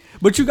feel me?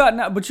 But you got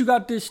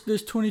this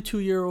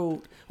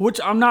 22-year-old, which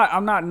I'm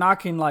not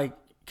knocking, like,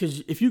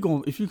 because if you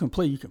can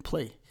play, you can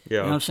play. Yeah. You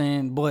know what I'm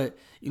saying? But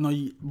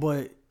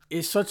but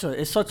it's such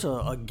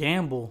a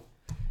gamble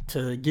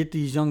to get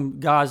these young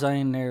guys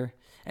in there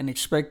and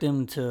expect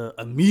them to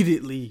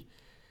immediately,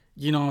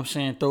 you know what I'm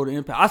saying, throw the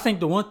impact. I think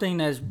the one thing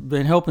that's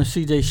been helping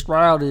CJ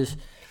Stroud is,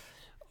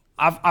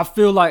 I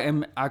feel like,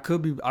 and I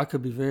could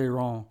be very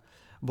wrong,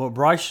 but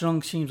Bryce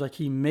Young seems like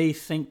he may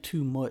think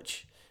too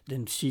much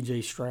than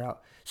CJ Stroud.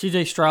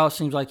 CJ Stroud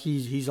seems like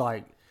he's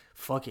like,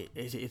 fuck it.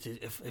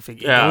 If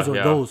it goes or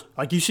it goes.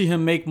 Like, you see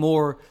him make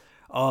more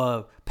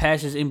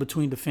passes in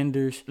between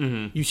defenders.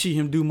 Mm-hmm. You see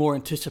him do more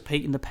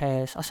anticipating the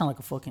pass. I sound like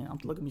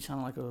look at me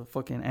sounding like a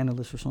fucking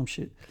analyst or some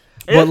shit.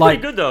 But that's like,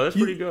 pretty good though. That's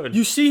pretty good.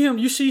 You see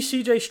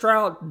CJ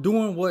Stroud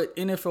doing what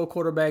NFL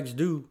quarterbacks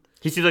do.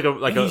 He seems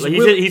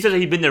he says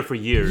he's been there for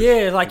years.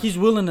 Yeah, like he's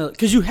willing to,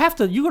 because you're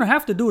gonna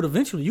have to do it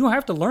eventually. You're gonna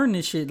have to learn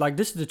this shit. Like,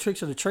 this is the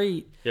tricks of the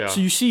trade. Yeah.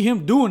 So you see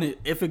him doing it.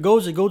 If it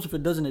goes, it goes. If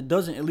it doesn't, it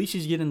doesn't. At least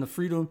he's getting the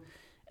freedom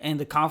and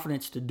the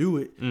confidence to do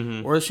it.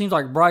 Mm-hmm. Or it seems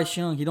like Bryce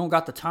Young, he don't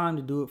got the time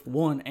to do it, for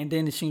one, and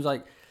then it seems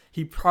like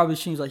he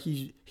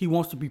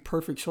wants to be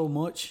perfect so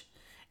much.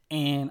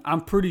 And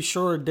I'm pretty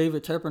sure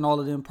David Tepper and all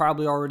of them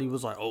probably already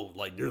was like, oh,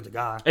 like, you're the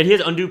guy. And he has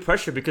undue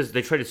pressure because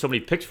they traded so many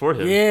picks for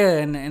him. Yeah,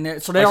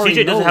 and so they already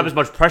CJ know. doesn't have as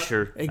much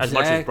pressure Exactly. as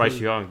much as Bryce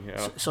Young.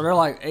 Yeah. So they're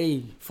like,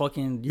 hey,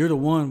 fucking, you're the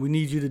one. We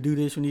need you to do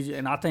this. We need you.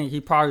 And I think he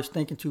probably was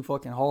thinking too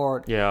fucking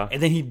hard. Yeah.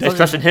 And then he They're does.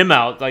 stressing him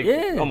out. Like,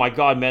 Yeah. oh my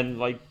God, man.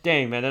 Like,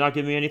 dang, man. They're not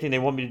giving me anything. They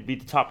want me to be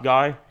the top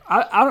guy.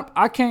 I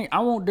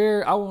won't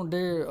dare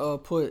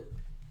put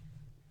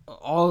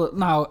all.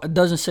 Now, it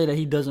doesn't say that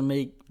he doesn't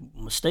make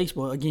mistakes,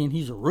 but again,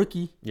 he's a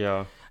rookie.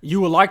 Yeah.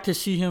 You would like to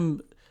see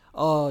him,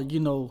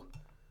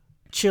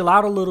 chill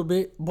out a little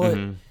bit. But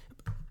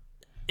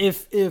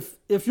if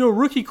your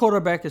rookie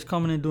quarterback is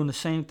coming and doing the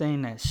same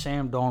thing that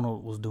Sam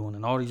Darnold was doing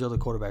and all these other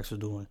quarterbacks are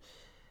doing,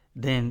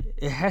 then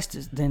it has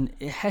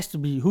to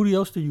be, who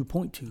else do you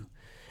point to?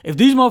 If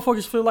these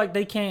motherfuckers feel like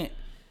they can't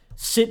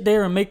sit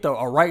there and make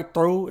a right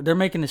throw, they're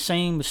making the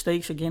same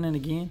mistakes again and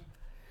again,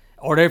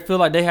 or they feel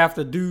like they have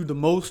to do the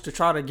most to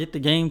try to get the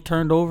game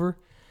turned over.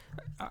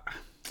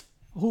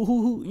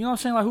 Who you know what I'm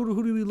saying? Like,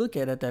 who do we look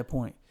at that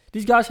point?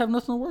 These guys have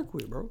nothing to work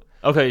with, bro.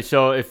 Okay,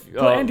 so if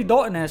put Andy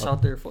Dalton ass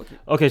out there, fuck it.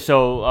 Okay,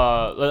 so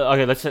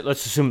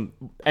let's assume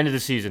end of the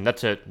season.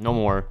 That's it, no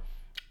more.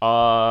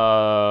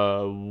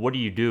 What do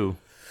you do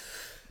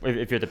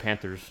if you're the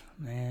Panthers?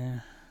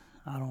 Man,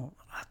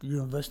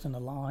 you invest in the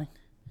line.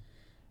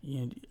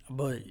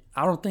 But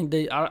I don't think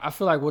I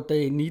feel like what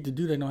they need to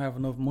do, they don't have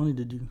enough money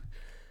to do.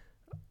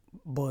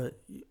 But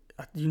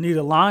you need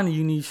a line and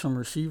you need some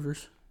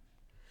receivers.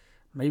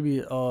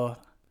 Maybe I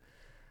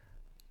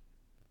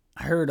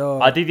heard.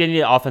 I think they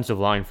need an offensive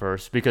line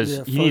first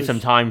because he needs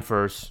some time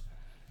first.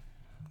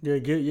 Yeah,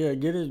 get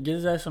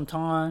his ass some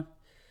time.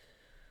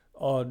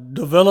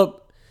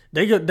 Develop.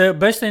 The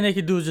best thing they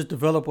could do is just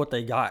develop what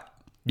they got.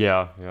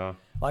 Yeah.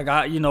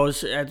 Like, you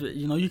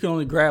can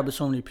only grab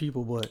so many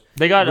people, but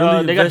they got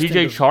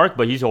DJ Chark,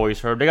 but he's always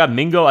hurt. They got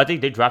Mingo. I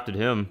think they drafted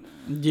him.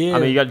 Yeah, I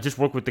mean, you got to just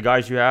work with the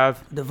guys you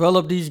have.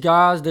 Develop these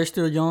guys. They're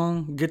still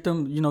young. Get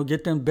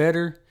them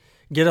better.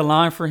 Get a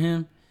line for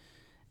him,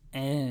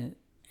 and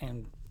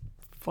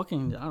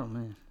fucking, I don't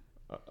know.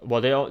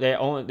 Well, they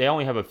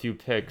only have a few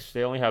picks.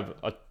 They only have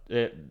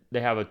they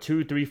have a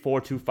 2, 3,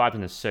 4, 2, 5,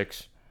 and a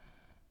 6.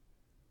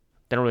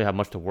 They don't really have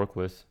much to work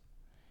with.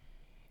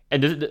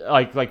 And this,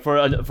 like for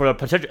a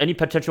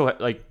potential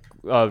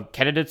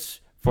candidates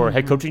for a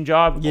head coaching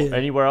job or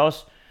anywhere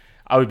else,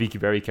 I would be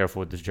very careful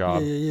with this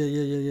job.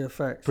 Yeah.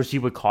 Facts. Proceed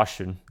with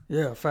caution.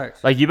 Yeah,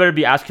 facts. Like, you better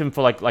be asking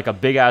for like a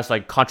big ass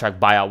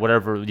contract buyout,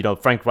 whatever,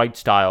 Frank Reich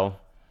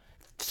style,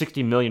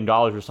 $60 million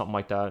or something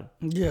like that.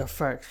 Yeah,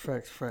 facts.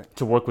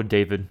 To work with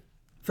David.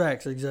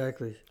 Facts,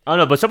 exactly. I don't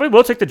know, but somebody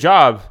will take the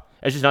job.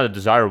 It's just not a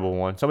desirable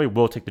one. Somebody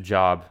will take the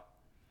job.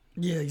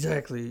 Yeah,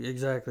 exactly.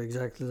 It's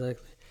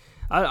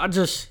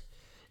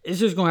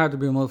just gonna have to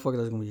be a motherfucker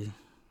that's gonna be.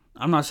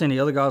 I'm not saying the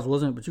other guys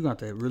wasn't, but you're gonna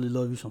have to really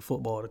love you some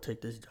football to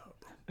take this job,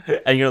 bro.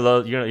 And you're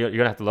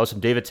gonna have to love some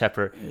David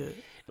Tepper. Yeah.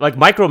 Like,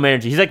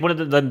 micromanaging. He's like one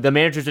of the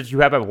managers that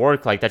you have at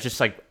work, like, that's just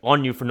like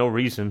on you for no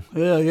reason.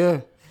 Yeah.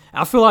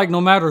 I feel like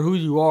no matter who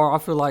you are, I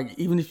feel like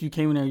even if you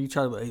came in there, you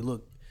try to, hey,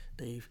 look,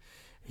 Dave,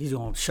 he's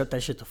gonna shut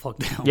that shit the fuck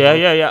down. Yeah,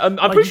 bro. yeah.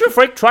 I'm pretty sure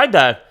Frank tried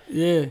that.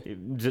 Yeah.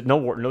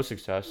 No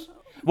success.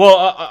 Well,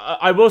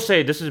 I will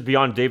say this is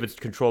beyond David's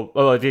control.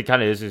 Well, it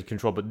kind of is his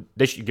control, but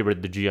they should get rid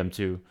of the GM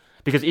too.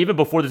 Because even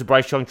before this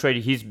Bryce Young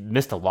trade, he's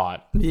missed a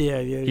lot.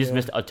 Yeah. He's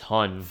missed a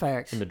ton.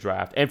 Facts. In the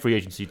draft and free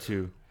agency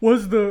too.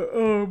 Was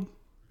the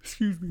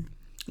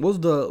Was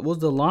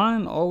the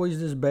line always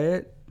this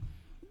bad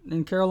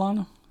in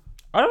Carolina?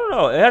 I don't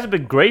know. It hasn't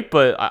been great,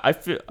 but I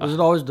feel. Was it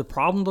always the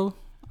problem though?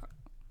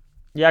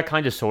 Yeah,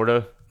 kind of, sort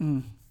of.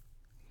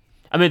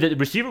 I mean, the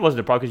receiver wasn't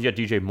the problem because you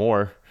got DJ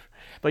Moore,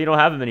 but you don't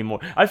have him anymore.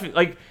 I feel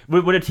like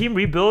when a team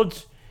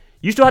rebuilds,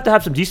 you still have to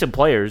have some decent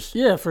players.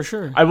 Yeah, for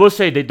sure. I will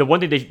say the one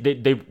thing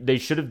they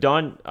should have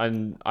done,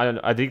 and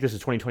I think this is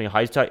 2020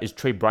 hindsight, is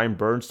trade Brian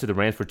Burns to the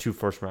Rams for 2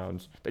 first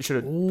rounds. They should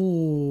have.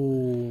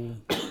 Ooh.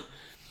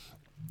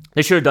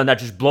 They should have done that.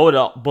 Just blow it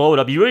up.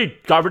 You already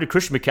got rid of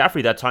Christian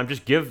McCaffrey that time.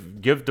 Just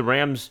give the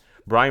Rams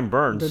Brian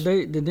Burns.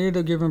 Did they end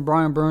up giving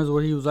Brian Burns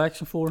what he was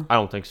asking for? I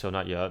don't think so.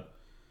 Not yet.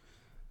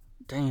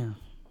 Damn.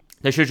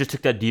 They should have just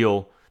took that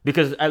deal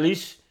because at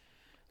least,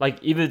 like,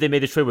 even if they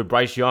made the trade with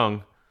Bryce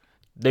Young,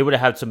 they would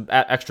have had some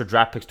extra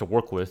draft picks to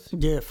work with.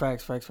 Yeah,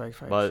 facts.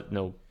 But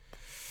no.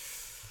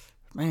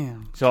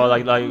 Man. So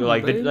like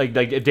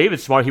if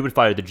David's smart, he would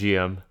fire the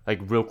GM like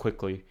real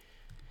quickly.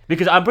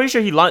 Because I'm pretty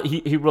sure he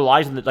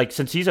relies on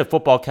since he's a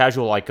football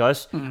casual like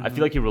us, I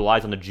feel like he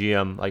relies on the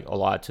GM like a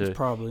lot to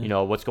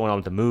what's going on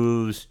with the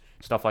moves,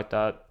 stuff like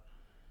that.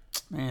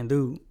 Man,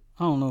 dude,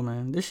 I don't know,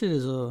 man. This shit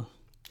is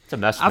it's a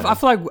mess. I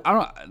feel like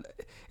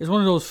it's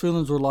one of those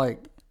feelings where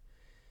like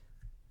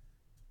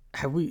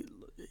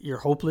you're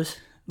hopeless,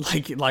 it's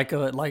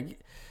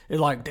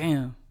like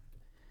damn,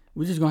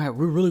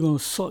 we're really gonna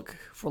suck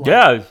for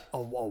like a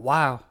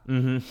while.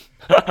 Mm-hmm.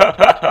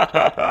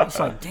 It's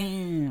like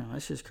damn,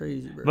 that's just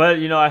crazy, bro. But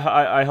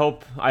I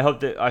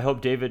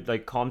hope David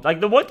like calms. Like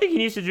the one thing he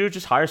needs to do is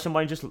just hire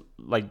somebody, and just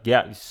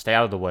stay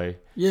out of the way.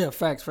 Yeah,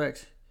 facts.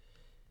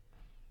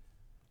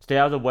 Stay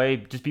out of the way.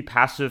 Just be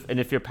passive, and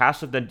if you're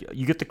passive, then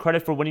you get the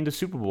credit for winning the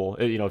Super Bowl.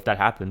 If that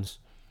happens.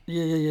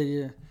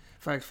 Yeah.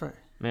 Facts.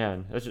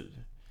 Man, that's just.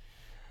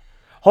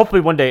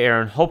 Hopefully one day,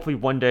 Aaron. Hopefully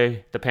one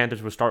day the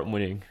Panthers will start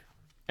winning.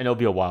 And it'll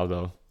be a while,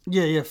 though.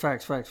 Yeah,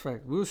 facts.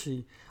 We'll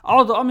see.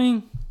 Although, I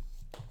mean...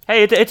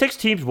 Hey, it takes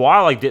teams a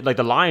while. Like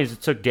the Lions,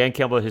 it took Dan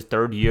Campbell his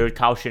 3rd year.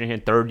 Kyle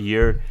Shanahan, 3rd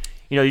year.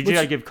 You just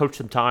got to give coach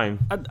some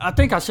time. I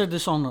think I said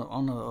this on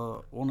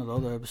one of the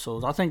other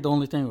episodes. I think the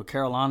only thing with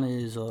Carolina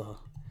is...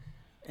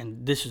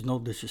 and this is no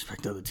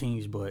disrespect to other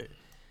teams, but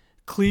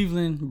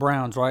Cleveland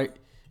Browns, right?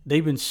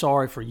 They've been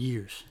sorry for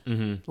years.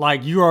 Mm-hmm.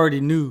 Like, you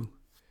already knew...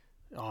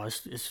 Oh,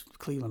 it's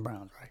Cleveland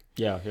Browns, right?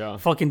 Yeah.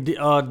 Fucking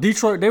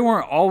Detroit, they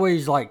weren't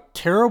always, like,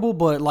 terrible,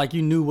 but, like,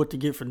 you knew what to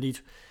get from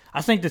Detroit.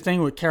 I think the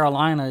thing with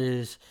Carolina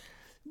is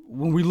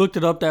when we looked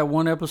it up that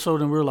one episode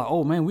and we were like,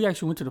 oh, man, we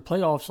actually went to the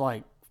playoffs,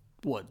 like,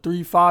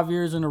 3-5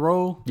 years in a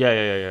row?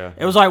 Yeah.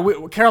 It was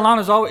like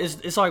Carolina's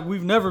always – it's like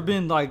we've never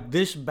been, like,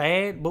 this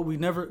bad, but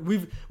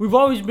we've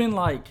always been,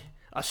 like,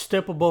 a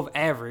step above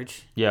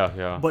average.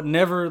 Yeah. But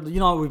never –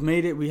 we've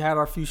made it. We had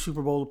our few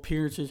Super Bowl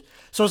appearances.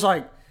 So it's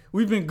like –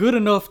 we've been good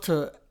enough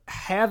to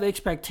have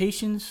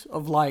expectations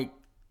of, like,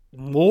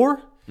 more,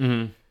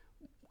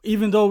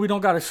 even though we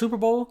don't got a Super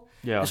Bowl.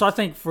 Yeah. And so I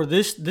think for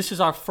this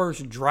is our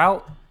first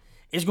drought.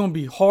 It's going to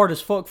be hard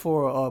as fuck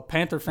for a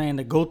Panther fan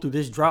to go through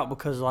this drought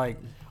because, like,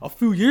 a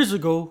few years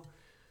ago,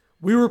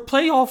 we were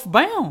playoff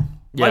bound.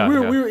 Yeah,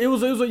 it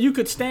was like you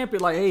could stamp it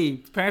like, hey,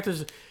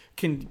 Panthers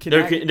can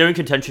they're in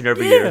contention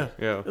every year.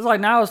 Yeah. It's like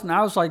now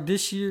it's like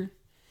this year.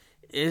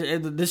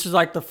 This is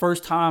like the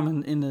first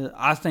time in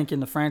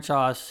the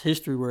franchise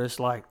history where it's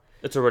like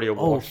it's already a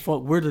wash. Oh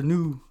fuck, we're the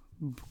new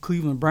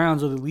Cleveland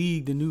Browns of the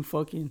league, the new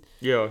fucking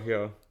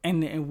yeah.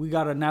 And we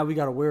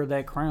gotta wear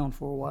that crown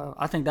for a while.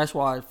 I think that's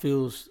why it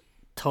feels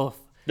tough.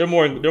 They're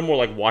more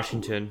like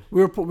Washington.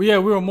 We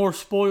were more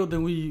spoiled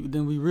than we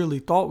really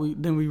thought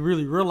than we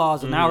really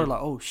realized, and now we're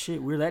like, oh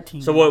shit, we're that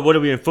team. So what are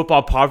we in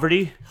football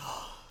poverty?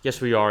 Yes,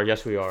 we are.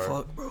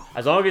 Fuck, bro.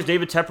 As long as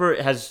David Tepper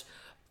has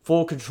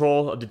full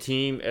control of the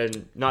team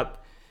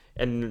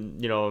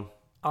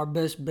our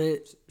best bet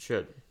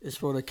is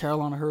for the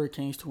Carolina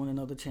Hurricanes to win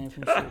another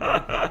championship.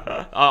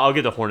 I'll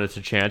give the Hornets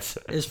a chance.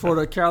 It's for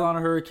the Carolina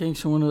Hurricanes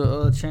to win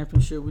a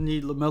championship. We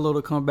need LaMelo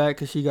to come back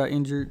because he got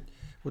injured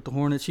with the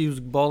Hornets. He was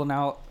balling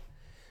out,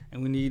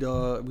 and we need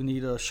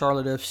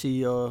Charlotte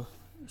FC,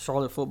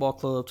 Charlotte Football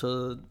Club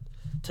to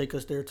take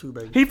us there too,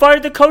 baby. He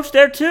fired the coach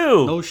there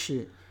too. No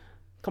shit.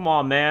 Come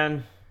on,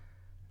 man.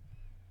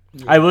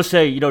 Yeah. I will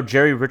say,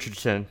 Jerry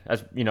Richardson,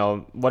 as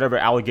whatever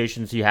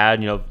allegations he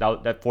had,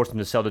 that forced him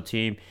to sell the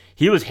team.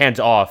 He was hands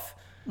off.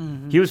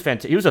 Mm-hmm. He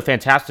was a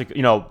fantastic,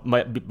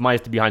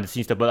 minus the behind the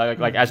scenes stuff, but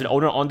like as an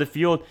owner on the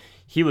field,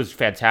 he was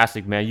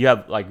fantastic, man. You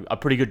have like a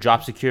pretty good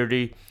job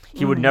security.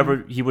 He would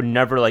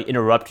never like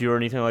interrupt you or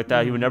anything like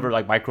that. He would never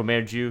like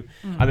micromanage you.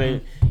 I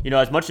mean,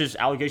 as much as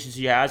allegations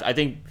he has, I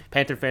think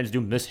Panther fans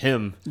do miss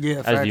him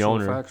as the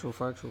owner.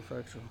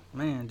 Factual.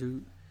 Man,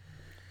 dude.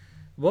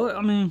 But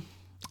I mean,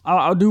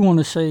 I do want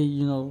to say,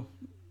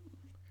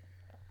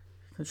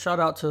 shout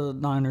out to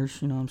Niners.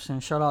 You know what I'm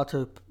saying? Shout out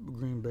to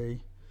Green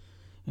Bay.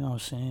 You know what I'm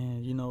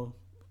saying?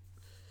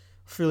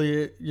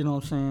 Affiliate. You know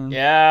what I'm saying?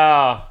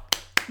 Yeah.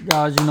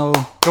 Guys,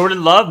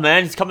 Jordan Love,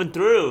 man, he's coming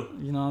through.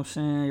 You know what I'm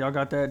saying? Y'all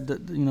got that.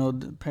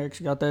 The Packs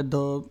got that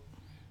dub.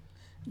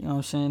 You know what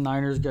I'm saying?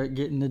 Niners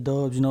getting the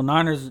dubs.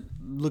 Niners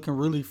looking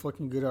really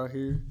fucking good out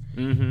here.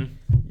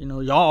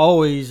 Mm-hmm. Y'all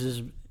always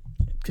is.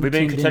 We've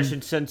been in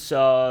contention since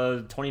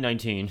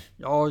 2019.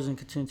 Y'all always in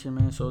contention,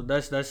 man. So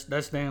that's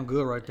damn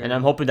good right there. And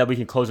I'm hoping that we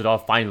can close it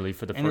off finally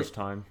for the first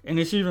time. And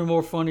it's even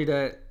more funny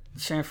that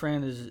San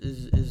Fran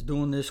is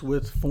doing this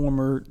with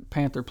former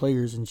Panther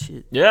players and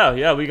shit.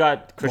 Yeah. We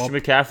got Christian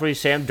McCaffrey,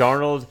 Sam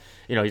Darnold.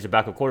 He's a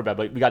backup quarterback,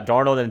 but we got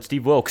Darnold and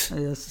Steve Wilkes.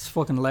 Yeah, it's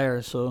fucking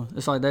hilarious. So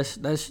it's like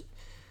that's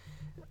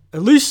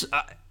at least,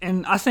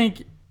 and I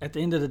think at the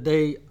end of the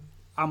day,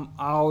 I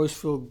always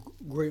feel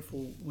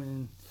grateful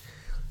when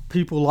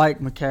people like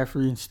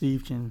McCaffrey and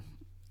Steve can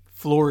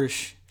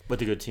flourish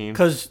with a good team.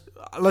 Because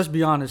let's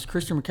be honest,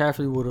 Christian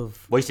McCaffrey would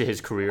have wasted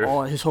his career,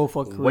 his whole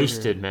fucking career.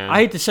 Wasted, man. I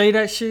hate to say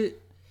that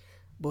shit,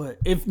 but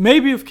if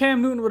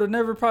Cam Newton would have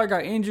never probably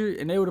got injured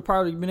and they would have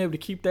probably been able to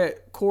keep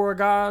that core of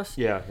guys.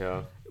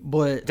 Yeah.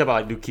 But talk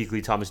about like Luke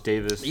Kuechly, Thomas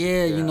Davis.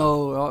 Yeah,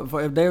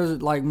 if there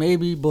was like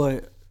maybe,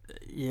 but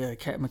yeah,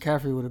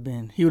 McCaffrey would have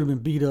been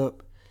beat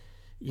up.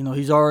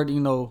 He's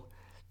already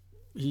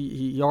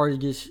he already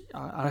gets.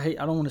 I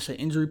don't want to say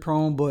injury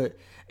prone, but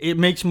it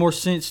makes more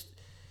sense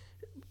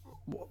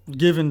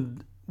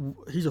given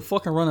he's a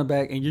fucking running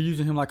back and you're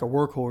using him like a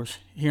workhorse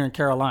here in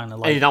Carolina.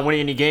 Like, and he's not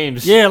winning any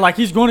games. Yeah, like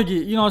he's going to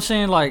get. You know what I'm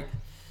saying? Like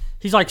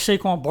he's like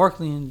Saquon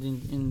Barkley in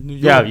New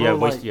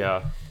York.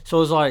 Yeah.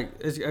 So it's like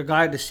it's a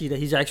guy to see that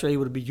he's actually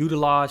able to be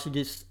utilized. He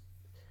gets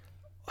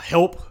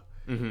help.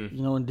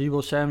 Mm-hmm. And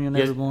Debo Samuel and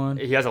everyone.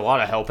 He has a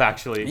lot of help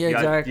actually. Yeah,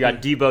 exactly. You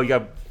got Debo. You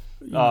got.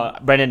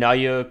 Brandon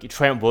Ayuk,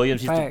 Trent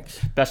Williams, he's the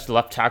best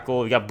left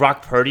tackle. You got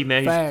Brock Purdy,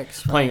 man.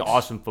 He's playing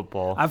awesome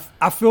football.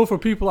 I feel for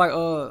people like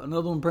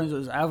another one brings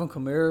is Alvin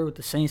Kamara with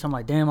the Saints. I'm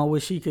like, damn, I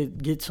wish he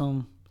could get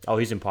some. Oh,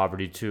 he's in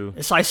poverty too.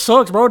 It's like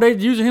sucks, bro. They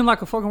using him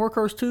like a fucking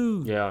workhorse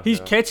too. Yeah, he's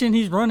catching,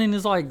 he's running.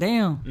 It's like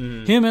damn.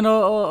 Him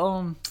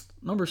and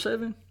number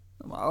 7,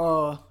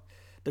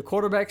 the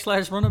quarterback /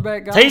 running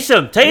back guy.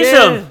 Taysom.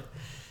 Yeah.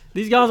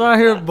 These guys out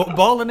here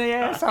balling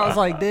their ass. I was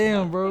like,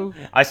 damn, bro.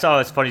 I saw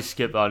this funny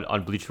skip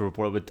on Bleacher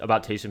Report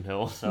about Taysom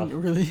Hill. So.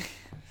 Really?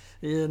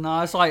 Yeah, no,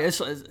 it's like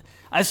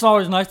it's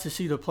always nice to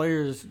see the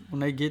players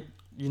when they get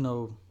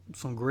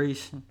some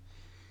grace,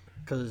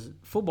 because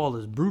football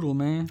is brutal,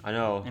 man. I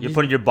know. You're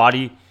putting your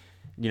body,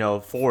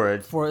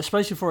 forward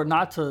especially for you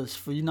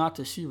not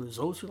to see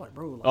results. You're like,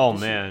 bro. Like, oh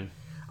man.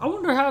 I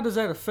wonder how does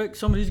that affect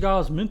some of these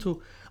guys'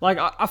 mental. Like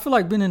I feel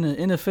like being in the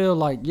NFL,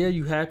 like yeah,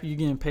 you happy, you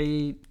getting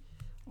paid.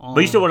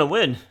 But you still want to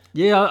win.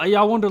 Yeah.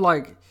 I wonder,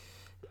 like,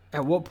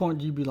 at what point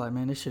do you be like,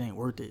 man, this shit ain't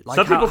worth it? Like,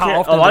 some people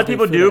can't. A lot of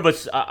people do,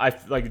 but I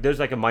like there's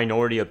like a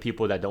minority of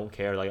people that don't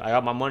care. Like, I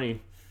got my money,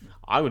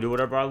 I'm gonna do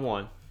whatever I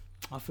want.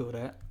 I feel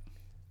that.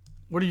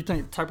 What do you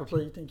think? Type of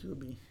player you think you would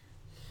be?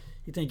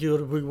 You think you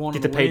would be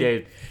wanting get the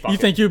payday? You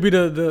think you'd be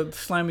the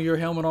slamming your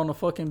helmet on the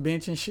fucking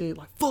bench and shit?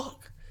 Like,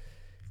 fuck.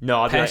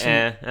 No, I'll be like,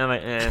 I'm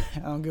like, I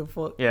don't give a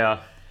fuck. Yeah.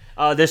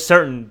 There's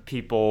certain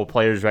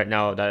players right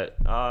now that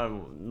I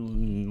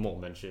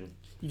won't mention.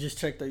 You just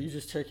check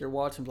your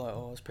watch and be like,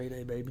 oh, it's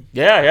payday, baby.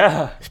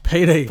 Yeah. It's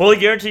payday. Fully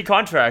guaranteed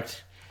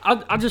contract.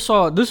 I just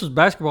saw, this was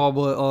basketball,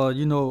 but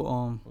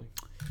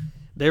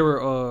they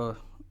were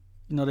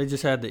they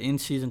just had the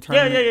in-season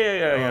tournament.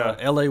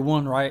 Yeah. LA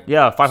won, right?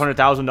 Yeah,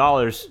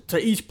 $500,000 to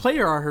each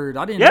player. I heard.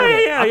 I didn't know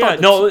that. Yeah.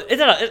 No,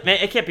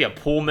 man, it can't be a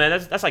pool,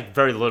 man. That's like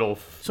very little.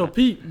 So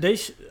Pete,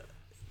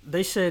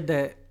 they said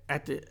that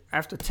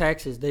after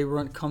taxes, they're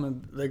only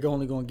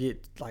going to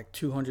get like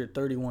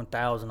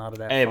 $231,000 out of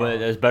that. Hey,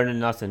 but it's better than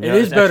nothing. It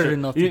is better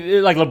than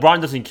nothing. Like LeBron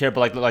doesn't care,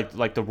 but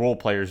like the role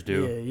players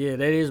do. Yeah,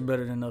 that is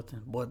better than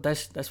nothing. But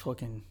that's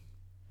fucking.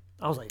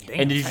 I was like, damn.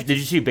 And did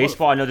you see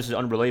baseball? I know this is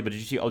unrelated, but did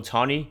you see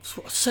Ohtani?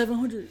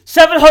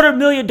 $700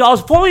 million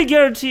fully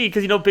guaranteed,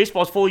 because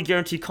baseball is fully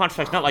guaranteed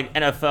contracts, not like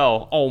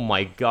NFL. Oh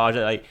my god,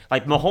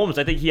 like Mahomes,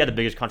 I think he had the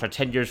biggest contract,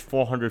 10 years,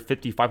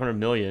 $450-500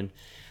 million.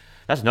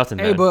 That's nothing,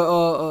 man. Hey,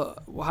 but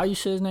how you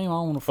say his name? I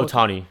don't want to.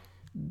 Ohtani.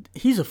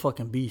 He's a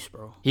fucking beast,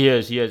 bro. He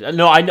is.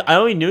 No, I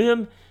only knew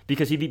him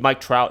because he beat Mike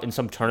Trout in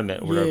some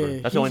tournament or whatever.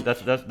 Yeah,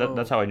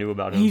 that's how I knew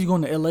about him. He's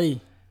going to LA.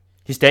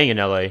 He's staying in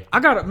LA. I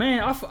got it,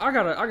 man. I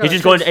got it.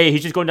 He's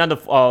just going down the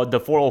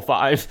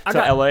 405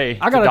 to LA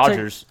to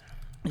Dodgers.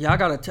 I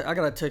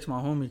gotta text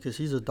my homie because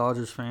he's a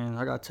Dodgers fan.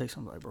 I gotta text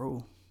him like, bro,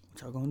 what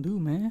y'all gonna do,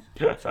 man?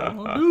 What y'all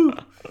gonna do?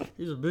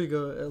 He's a big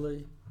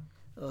LA.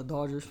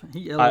 Dodgers fan.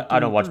 I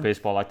don't watch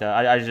baseball like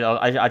that.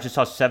 I just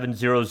saw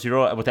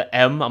 700 with an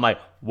M. I'm like,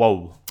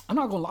 whoa. I'm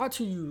not gonna lie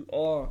to you.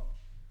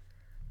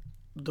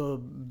 The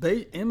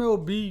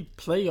MLB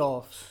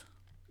playoffs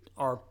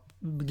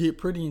get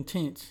pretty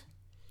intense.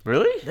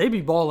 Really? They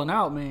be balling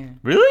out, man.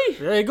 Really?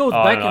 Yeah, it goes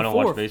back and forth. I don't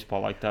watch baseball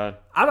like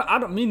that. I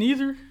don't. Me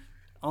neither.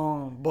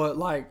 But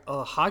like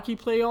hockey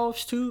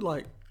playoffs too.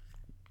 Like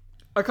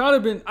I kind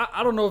of been.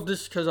 I don't know if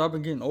this is because I've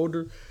been getting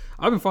older.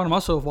 I've been finding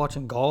myself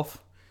watching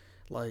golf.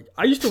 Like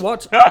I used to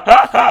watch.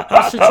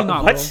 I shit you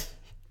not, bro.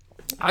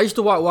 I used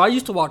to watch. Well, I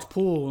used to watch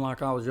pool when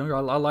like I was younger. I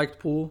liked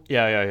pool.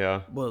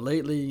 Yeah. But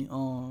lately,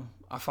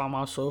 I find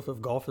myself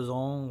if golf is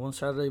on one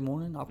Saturday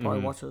morning, I'll probably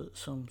watch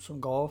some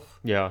golf.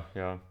 Yeah.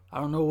 I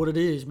don't know what it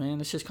is,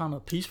 man. It's just kind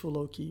of peaceful,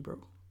 low key, bro.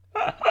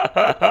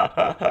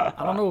 I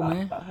don't know,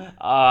 man.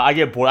 I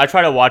get bored. I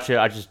try to watch it.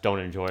 I just don't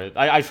enjoy it.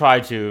 I try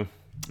to.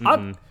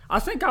 I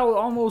think I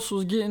almost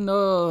was getting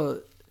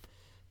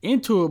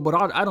into it,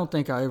 but I don't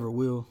think I ever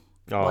will.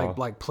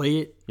 Like play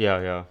it.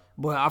 Yeah.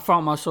 But I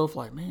found myself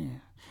like,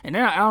 man. And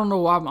then I don't know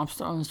why I'm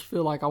starting to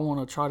feel like I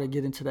want to try to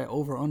get into that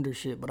over-under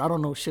shit. But I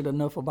don't know shit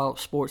enough about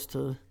sports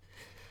to...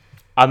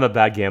 I'm a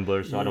bad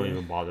gambler, so I don't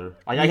even bother.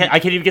 I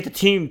can't even get the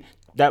team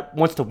that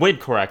wants to win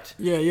correct.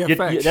 Yeah,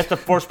 facts. That's the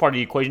first part of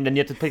the equation. Then you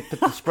have to pick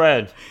the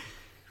spread.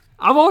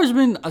 I've always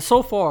been,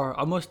 so far,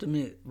 I must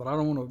admit, but I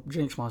don't want to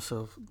jinx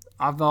myself.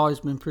 I've always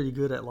been pretty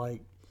good at,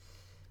 like,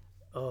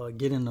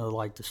 getting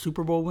the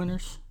Super Bowl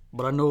winners.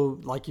 But I know,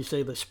 like you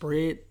say, the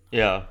spread...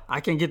 Yeah,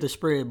 I can't get the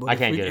spread,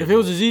 but if it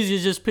was as easy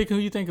as just picking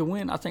who you think will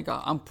win, I think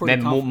I'm pretty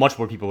confident. Much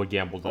more people would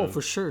gamble, though. Oh,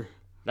 for sure.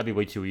 That'd be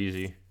way too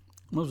easy.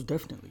 Most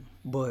definitely.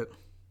 But,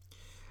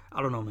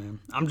 I don't know,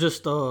 man. I'm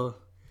just...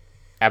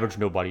 average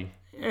nobody.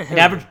 Yeah, an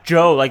average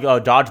Joe, like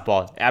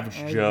dodgeball.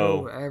 Average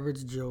Joe.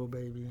 Average Joe,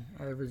 baby.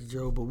 Average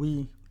Joe, but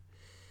we're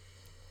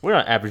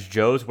not average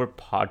Joes. We're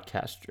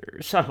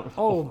podcasters.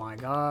 Oh, my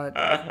God.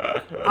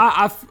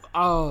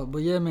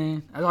 But, yeah,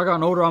 man. As I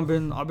got older, I've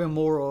been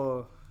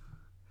more...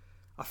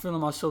 I feel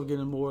myself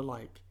getting more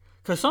like,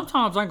 cause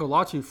sometimes I ain't gonna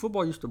lie to you,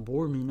 football used to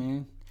bore me,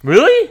 man.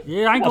 Really?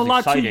 Yeah, I ain't gonna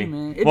lie to you,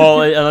 man.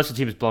 Unless the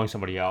team is blowing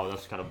somebody out,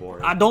 that's kind of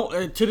boring. I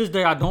don't. To this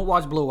day, I don't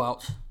watch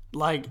blowouts.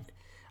 Like,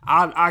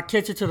 I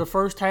catch it to the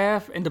first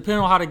half, and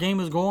depending on how the game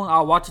is going,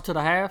 I'll watch it to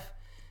the half.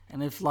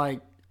 And if like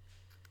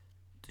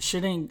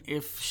shit ain't,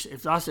 if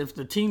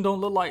the team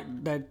don't look like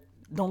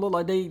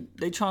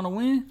they trying to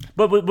win.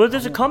 But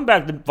there's a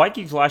comeback. The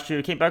Vikings last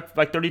year came back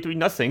like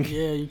 33-0.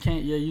 Yeah, you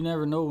can't. Yeah, you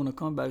never know when the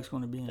comeback's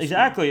going to be.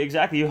 Exactly.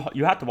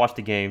 You have to watch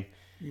the game.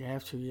 You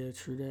have to. Yeah,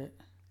 true that.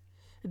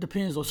 It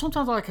depends though.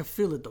 Sometimes I can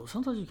feel it though.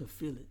 Sometimes you can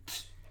feel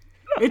it.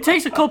 It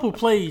takes a couple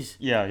plays.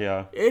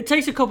 Yeah. It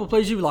takes a couple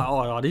plays. You be like,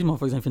 oh, these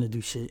motherfuckers ain't finna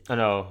do shit. I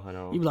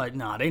know. You be like,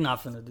 nah, they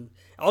not finna do.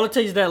 All it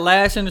takes is that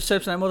last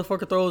interception that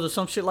motherfucker throws or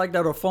some shit like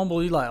that or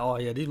fumble. You like, oh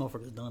yeah, these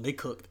motherfuckers done. They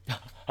cooked.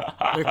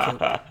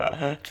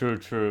 They're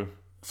cooked. True.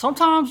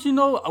 Sometimes,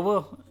 I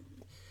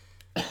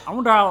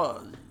wonder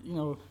how,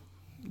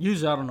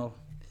 usually I don't know.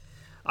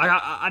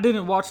 I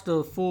didn't watch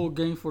the full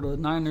game for the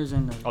Niners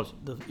and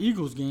the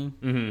Eagles game.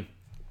 Mm-hmm.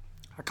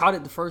 I caught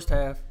it the first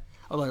half.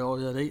 I was like, oh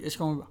yeah,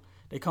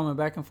 they coming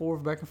back and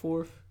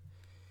forth.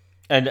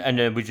 And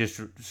then we just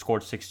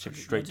scored 6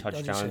 straight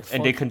touchdowns,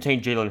 and they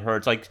contained Jalen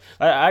Hurts. Like,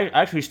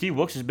 actually, Steve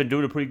Wilkes has been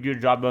doing a pretty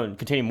good job of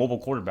containing mobile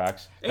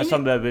quarterbacks. That's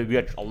something that we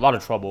had a lot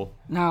of trouble.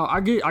 Now, I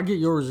get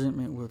your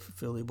resentment with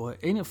Philly, but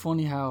ain't it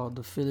funny how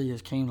the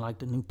Phillies came like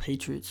the new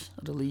Patriots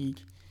of the league?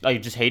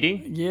 Like, just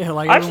hating? Yeah,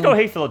 like I actually don't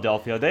hate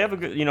Philadelphia. They have a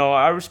good,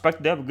 I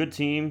respect. They have a good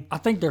team. I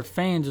think their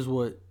fans is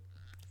what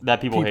that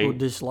people hate.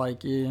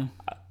 Dislike. Yeah,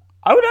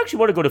 I would actually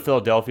want to go to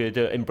Philadelphia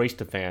to embrace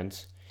the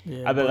fans.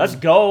 Yeah, I mean, let's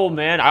go,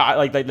 man. I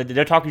like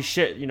they're talking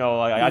shit.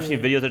 I've seen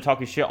videos they're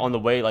talking shit on the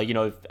way. Like,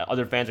 if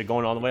other fans are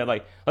going on the way. I'm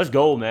like, let's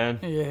go, man.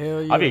 Yeah,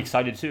 hell yeah. I'd be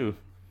excited too.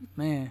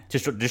 Man,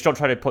 just don't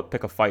try to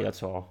pick a fight.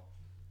 That's all.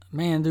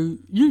 Man, dude,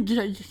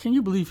 can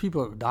you believe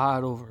people have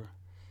died over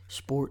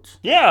sports?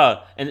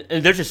 Yeah, and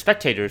they're just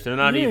spectators. They're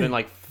not even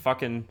like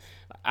fucking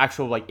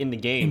actual like in the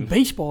game. In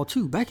baseball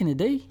too, back in the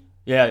day.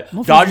 Yeah,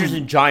 Dodgers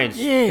and Giants.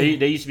 Yeah,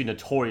 they used to be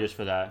notorious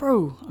for that.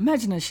 Bro,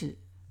 imagine that shit.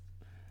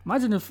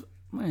 Imagine if.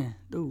 Man,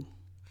 dude,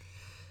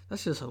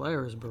 that's just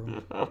hilarious,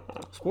 bro.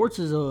 Sports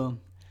is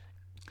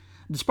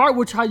despite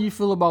how you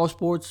feel about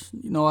sports,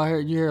 you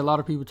hear a lot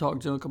of people talk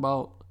junk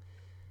about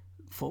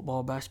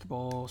football,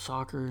 basketball,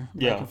 soccer,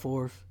 back and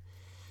forth.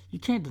 You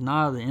can't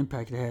deny the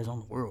impact it has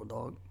on the world,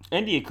 dog.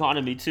 And the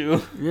economy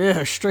too.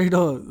 Yeah, straight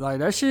up. Like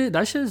that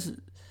shit's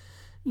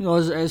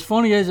as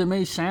funny as it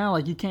may sound,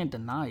 like you can't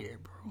deny it.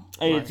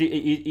 Hey, it's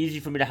easy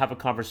for me to have a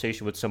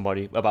conversation with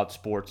somebody about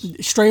sports.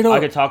 Straight up. I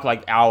could talk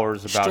like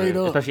hours about it,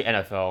 especially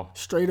NFL.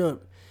 Straight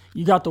up.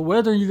 You got the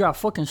weather and you got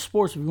fucking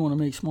sports if you want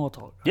to make small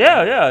talk.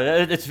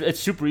 Yeah. It's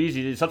super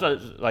easy.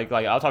 Sometimes like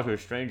I'll talk to a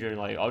stranger and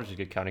like I'll just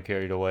get kind of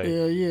carried away.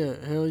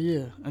 Hell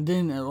yeah. And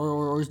then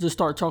or just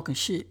start talking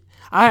shit.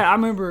 I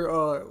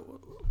remember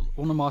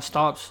one of my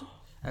stops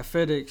at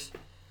FedEx.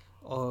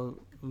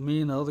 Me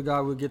and the other guy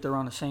would get there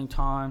around the same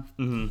time.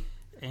 Mm-hmm.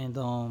 And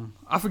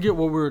I forget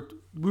what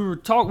we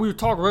would talk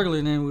regularly,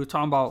 and then we were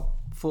talking about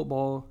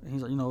football. And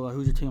he's like,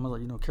 who's your team? I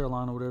was like,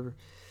 Carolina or whatever.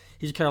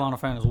 He's a Carolina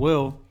fan as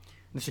well.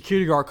 And the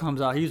security guard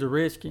comes out. He's a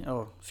Redskin.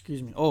 Oh,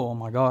 excuse me. Oh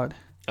my God.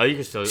 Oh, you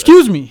can still.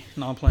 Excuse me.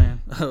 No, I'm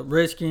playing.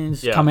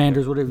 Redskins,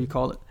 Commanders, whatever you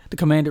call it. The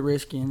Commanded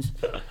Redskins.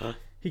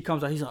 He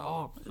comes out. He's like,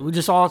 oh, we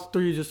just all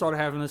three just started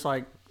having this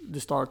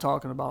just started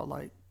talking about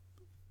like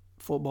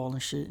football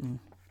and shit, and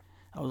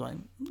I was like,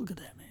 look at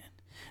that, man.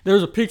 There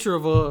was a picture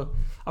of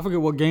I forget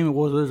what game it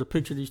was. There's a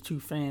picture of these two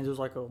fans. It was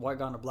like a white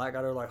guy and a black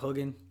guy. They were like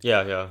hugging.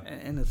 Yeah.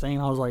 And the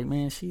thing, I was like,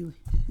 man, see,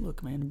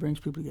 look, man, it brings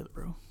people together,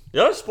 bro.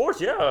 Yeah, sports,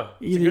 yeah.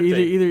 Either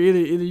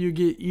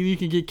you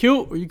can get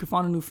killed or you can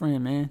find a new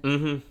friend, man.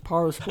 Mm-hmm.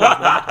 Power of sports.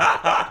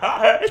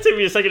 It took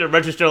me a second to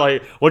register.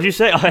 Like, what'd you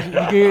say? You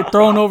get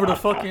thrown over the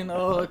fucking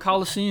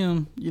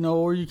Coliseum,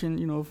 or you can,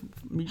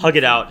 hug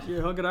it out.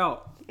 Yeah, hug it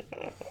out.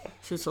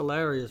 Shit's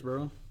hilarious,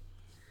 bro.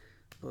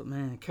 But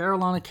man,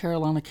 Carolina.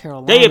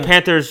 Dang it,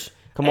 Panthers.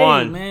 Come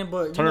on, man,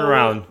 but turn it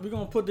around. We're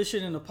gonna put this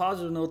shit in a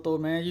positive note, though,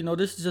 man.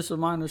 This is just a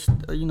minor,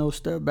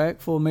 step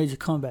back for a major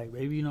comeback,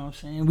 baby. You know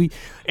what I'm saying?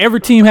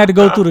 Every team had to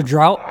go through the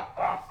drought.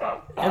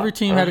 Every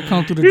team had to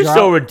come through the drought. You're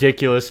so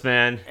ridiculous,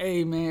 man.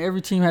 Hey, man,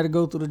 every team had to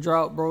go through the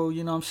drought, bro.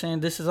 You know what I'm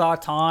saying? This is our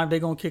time. They're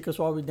gonna kick us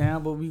while we're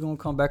down, but we're gonna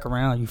come back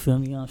around. You feel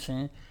me? You know what I'm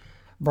saying?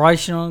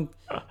 Bryce Young,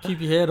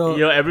 keep your head up.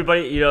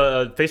 Everybody.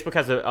 Facebook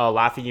has a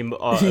laughing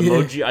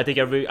emoji. I think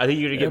you're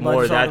gonna get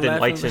more of that than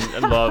likes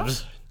and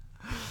loves.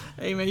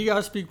 Hey, man, you got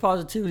to speak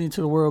positivity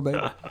into the world, baby.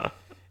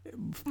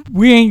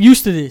 We ain't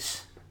used to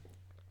this.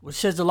 Which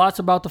says a lot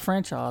about the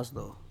franchise,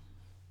 though.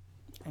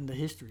 And the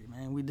history,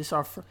 man.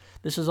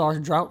 This is our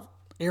drought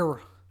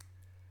era.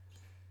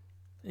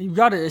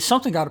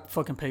 Something got to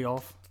fucking pay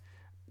off.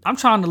 I'm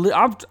trying to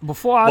live.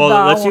 Before I die.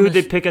 Well, let's see who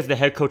they pick as the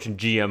head coach and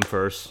GM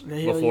first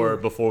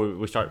before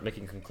we start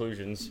making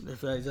conclusions.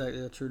 That's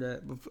exactly true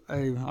that. But,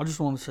 hey, I just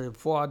want to say,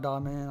 before I die,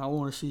 man, I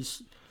want to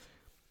see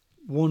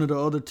one of the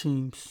other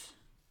teams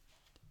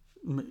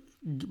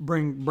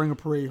bring a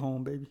parade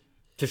home, baby.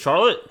 To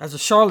Charlotte? As a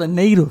Charlotte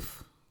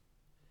native.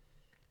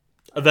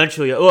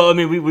 Eventually. Well, I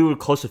mean, we were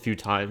close a few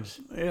times.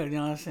 Yeah, you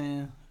know what I'm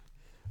saying?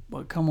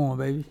 But come on,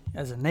 baby.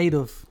 As a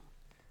native,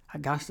 I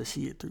got to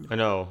see it through. I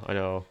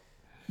know.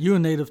 You a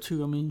native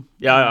too, I mean.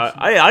 Yeah,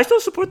 I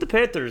still support the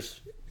Panthers.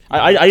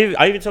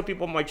 I even tell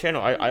people on my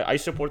channel, I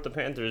support the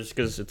Panthers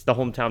because it's the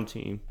hometown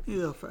team.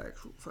 Yeah,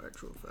 factual.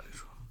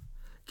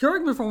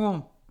 Correct me if I'm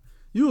wrong.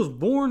 You was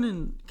born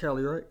in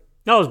Cali, right?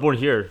 No, I was born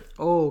here.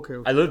 Oh, okay.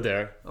 I lived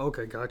there.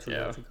 Okay, got you.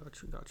 Yeah.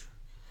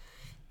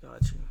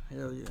 Got you.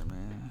 Hell yeah,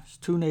 man. It's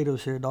two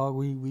natives here, dog.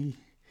 We.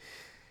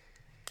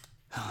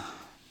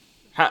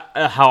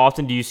 How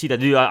often do you see that?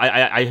 Dude,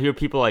 I hear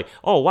people like,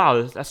 oh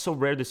wow, that's so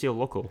rare to see a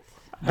local.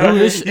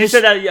 Dude, you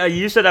said that. Yeah,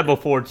 you said that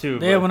before too.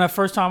 Yeah, when that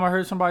first time I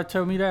heard somebody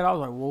tell me that, I was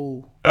like,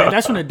 whoa.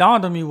 That's when it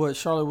dawned on me what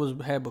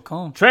Charlotte had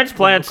become.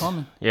 Transplants.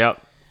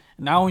 Yep.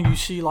 Now when you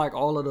see like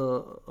all of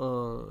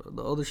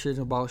the other shit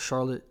about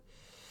Charlotte.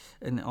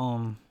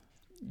 And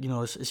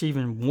it's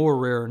even more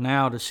rare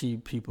now to see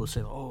people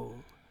say, "Oh,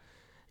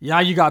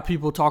 yeah." You got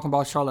people talking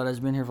about Charlotte that's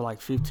been here for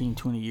like 15,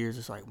 20 years.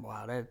 It's like,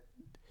 wow,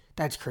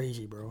 that's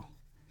crazy, bro.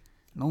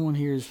 No one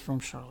here is from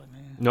Charlotte,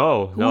 man.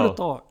 No, Who would have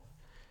thought?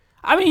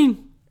 I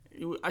mean,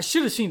 I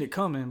should have seen it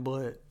coming,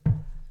 but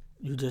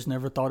you just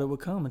never thought it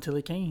would come until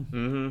it came.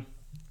 Mm-hmm.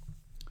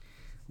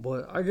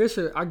 But I guess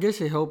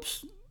it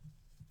helps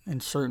in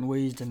certain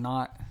ways to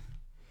not.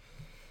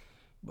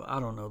 But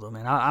I don't know though,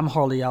 man. I'm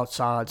hardly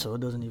outside, so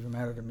it doesn't even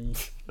matter to me.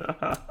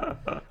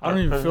 I don't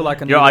even feel like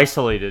a native. You're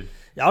isolated.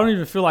 Yeah, I don't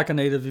even feel like a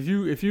native.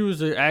 If you was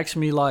to ask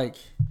me like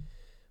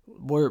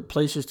what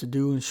places to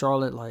do in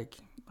Charlotte, like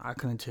I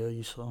couldn't tell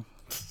you. So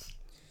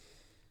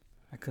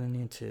I couldn't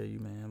even tell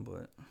you, man.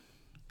 But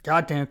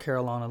goddamn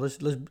Carolina, let's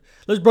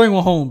bring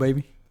one home,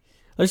 baby.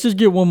 Let's just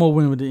get one more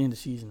win with the end of the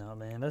season now,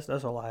 man. That's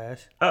all I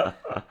ask.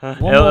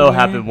 It'll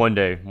happen one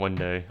day.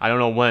 I don't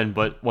know when,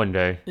 but one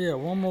day. Yeah,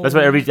 one more.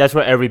 That's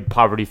what every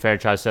poverty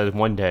franchise says.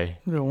 One day.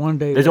 Yeah, one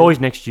day. There's always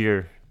next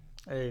year.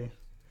 Hey,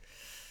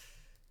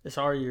 it's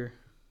our year.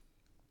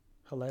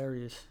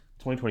 Hilarious.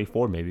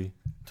 2024 maybe.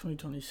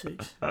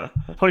 2026.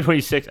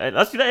 2026.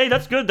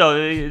 That's good though.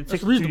 It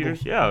takes 2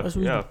 years. Yeah. That's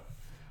reasonable.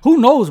 Who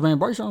knows, man?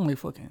 Bryce Young may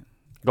fucking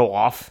go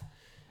off.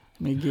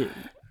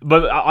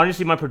 But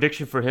honestly, my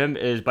prediction for him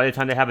is by the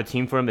time they have a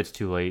team for him, it's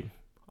too late.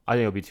 I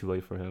think it'll be too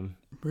late for him.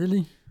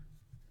 Really?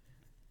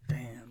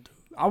 Damn, dude.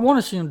 I want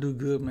to see him do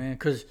good, man.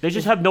 Cause they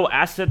just have no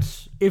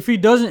assets. If he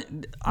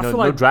doesn't, I feel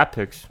like no draft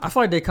picks. I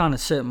feel like they kind of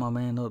set my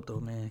man up,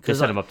 though, man. They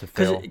set him up to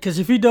fail. Because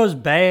if he does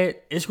bad,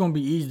 it's going to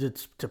be easy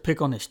to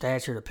pick on his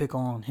stature, to pick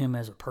on him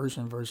as a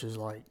person versus,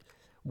 like,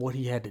 what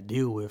he had to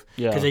deal with.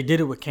 Yeah. Because they did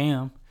it with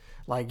Cam.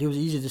 Like, it was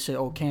easy to say,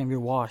 oh, Cam, you're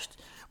washed.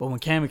 But when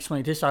Cam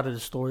explained his side of the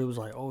story, it was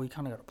like, oh, he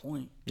kind of got a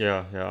point.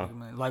 Yeah.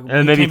 Like,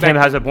 and maybe Cam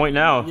has a point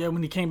now. Yeah,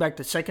 when he came back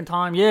the second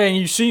time. Yeah, and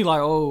you see, like,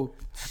 oh,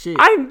 shit.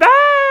 I'm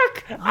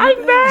back!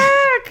 I'm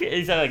back!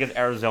 He said, like, in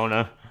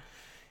Arizona.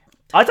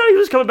 I thought he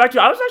was coming back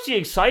to. I was actually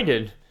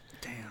excited.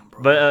 Damn,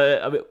 bro.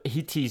 But I mean,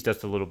 he teased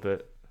us a little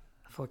bit.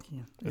 Fuck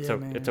you.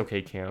 It's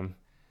okay, Cam.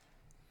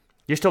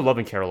 You're still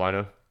loving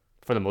Carolina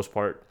for the most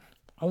part.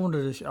 I wonder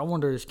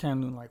is Cam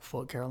Newton like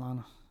fuck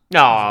Carolina? No.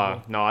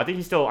 I think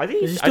he's still. Does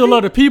he still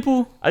love the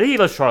people? I think he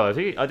loves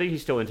Charlotte. I think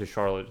he's still into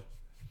Charlotte.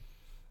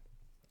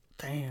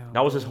 Damn.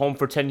 That was his home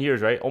for 10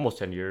 years, right? Almost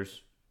 10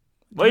 years.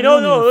 Wait, no.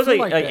 It was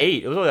like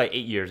 8. It was only like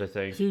 8 years, I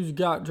think. He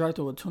got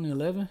drafted with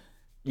 2011.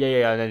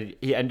 Yeah. And then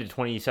he ended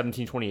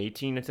 2017,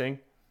 2018, I think.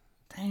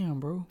 Damn,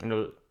 bro. You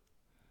know,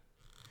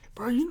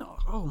 bro,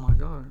 oh my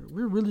God,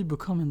 we're really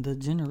becoming the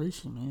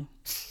generation, man.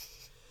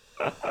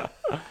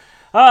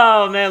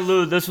 Oh man,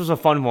 Lou, this was a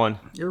fun one.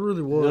 It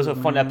really was. It was a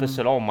fun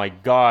episode. Oh my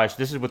gosh,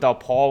 this is without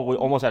Paul. We're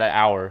almost at an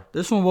hour.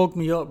 This one woke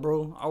me up,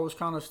 bro. I was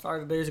kind of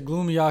started today. It's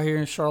gloomy out here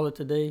in Charlotte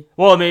today.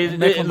 Well, I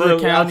mean,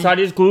 outside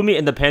is gloomy,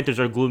 and the Panthers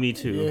are gloomy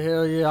too. Yeah,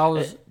 hell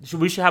yeah.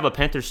 We should have a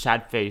Panthers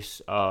sad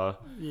face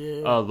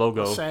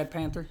logo. A sad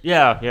panther.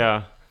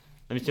 Yeah.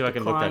 Let me see if I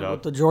can look that up.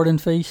 With the Jordan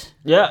face.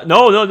 Yeah,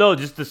 no,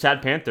 just the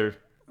sad panther.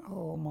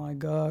 Oh my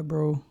God,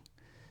 bro.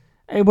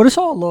 Hey, but it's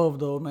all love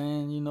though,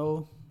 man.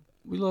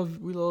 We love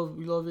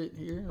it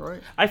here,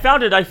 right? I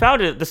found it.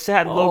 The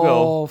sad logo.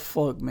 Oh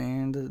fuck,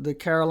 man. The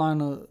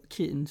Carolina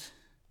kittens.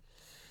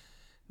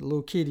 The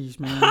little kitties,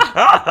 man.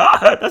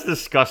 That's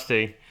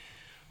disgusting.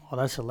 Oh,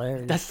 that's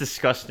hilarious. That's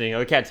disgusting.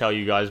 I can't tell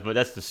you guys, but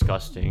that's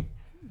disgusting.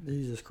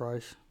 Jesus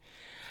Christ.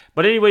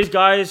 But anyways,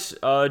 guys,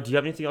 do you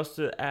have anything else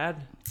to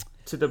add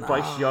to the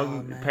Bryce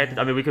Young Panthers?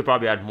 I mean, we could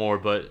probably add more,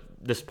 but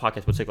this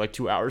podcast would take like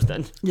 2 hours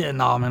then. Yeah,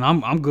 man.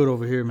 I'm good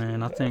over here,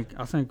 man. I think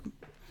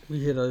we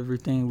hit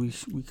everything we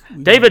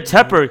David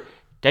Tepper,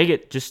 dang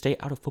it, just stay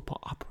out of football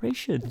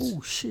operations.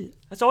 Oh shit.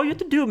 That's all you have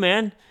to do,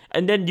 man.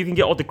 And then you can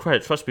get all the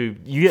credit. Trust me.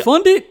 You get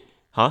fund it.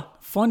 Huh?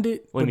 Fund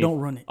it, but don't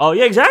run it. Oh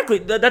yeah, exactly.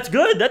 That's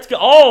good. That's good.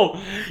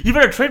 Oh, you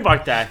better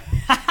trademark that.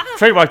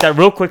 Trademark that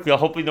real quickly.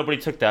 Hopefully nobody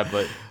took that,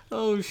 but.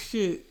 Oh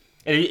shit.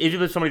 And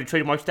even if somebody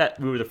trademarks that,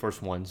 we were the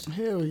first ones.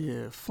 Hell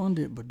yeah, fund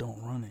it, but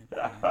don't run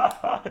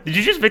it. Did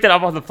you just pick that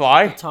up on the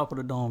fly? Top of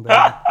the dome, baby.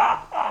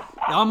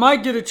 Y'all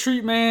might get a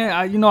treat, man.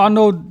 I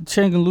know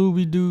Chung Lew,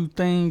 we do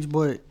things,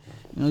 but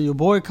your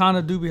boy kind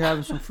of do be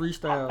having some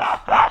freestyles.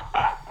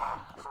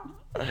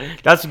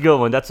 That's a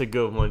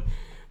good one.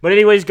 But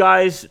anyways,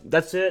 guys,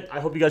 that's it. I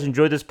hope you guys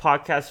enjoyed this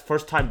podcast.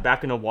 First time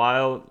back in a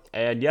while.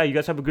 And yeah, you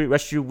guys have a great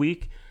rest of your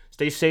week.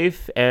 Stay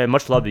safe and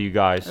much love to you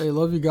guys. Hey,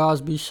 love you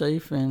guys. Be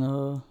safe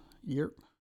and yep.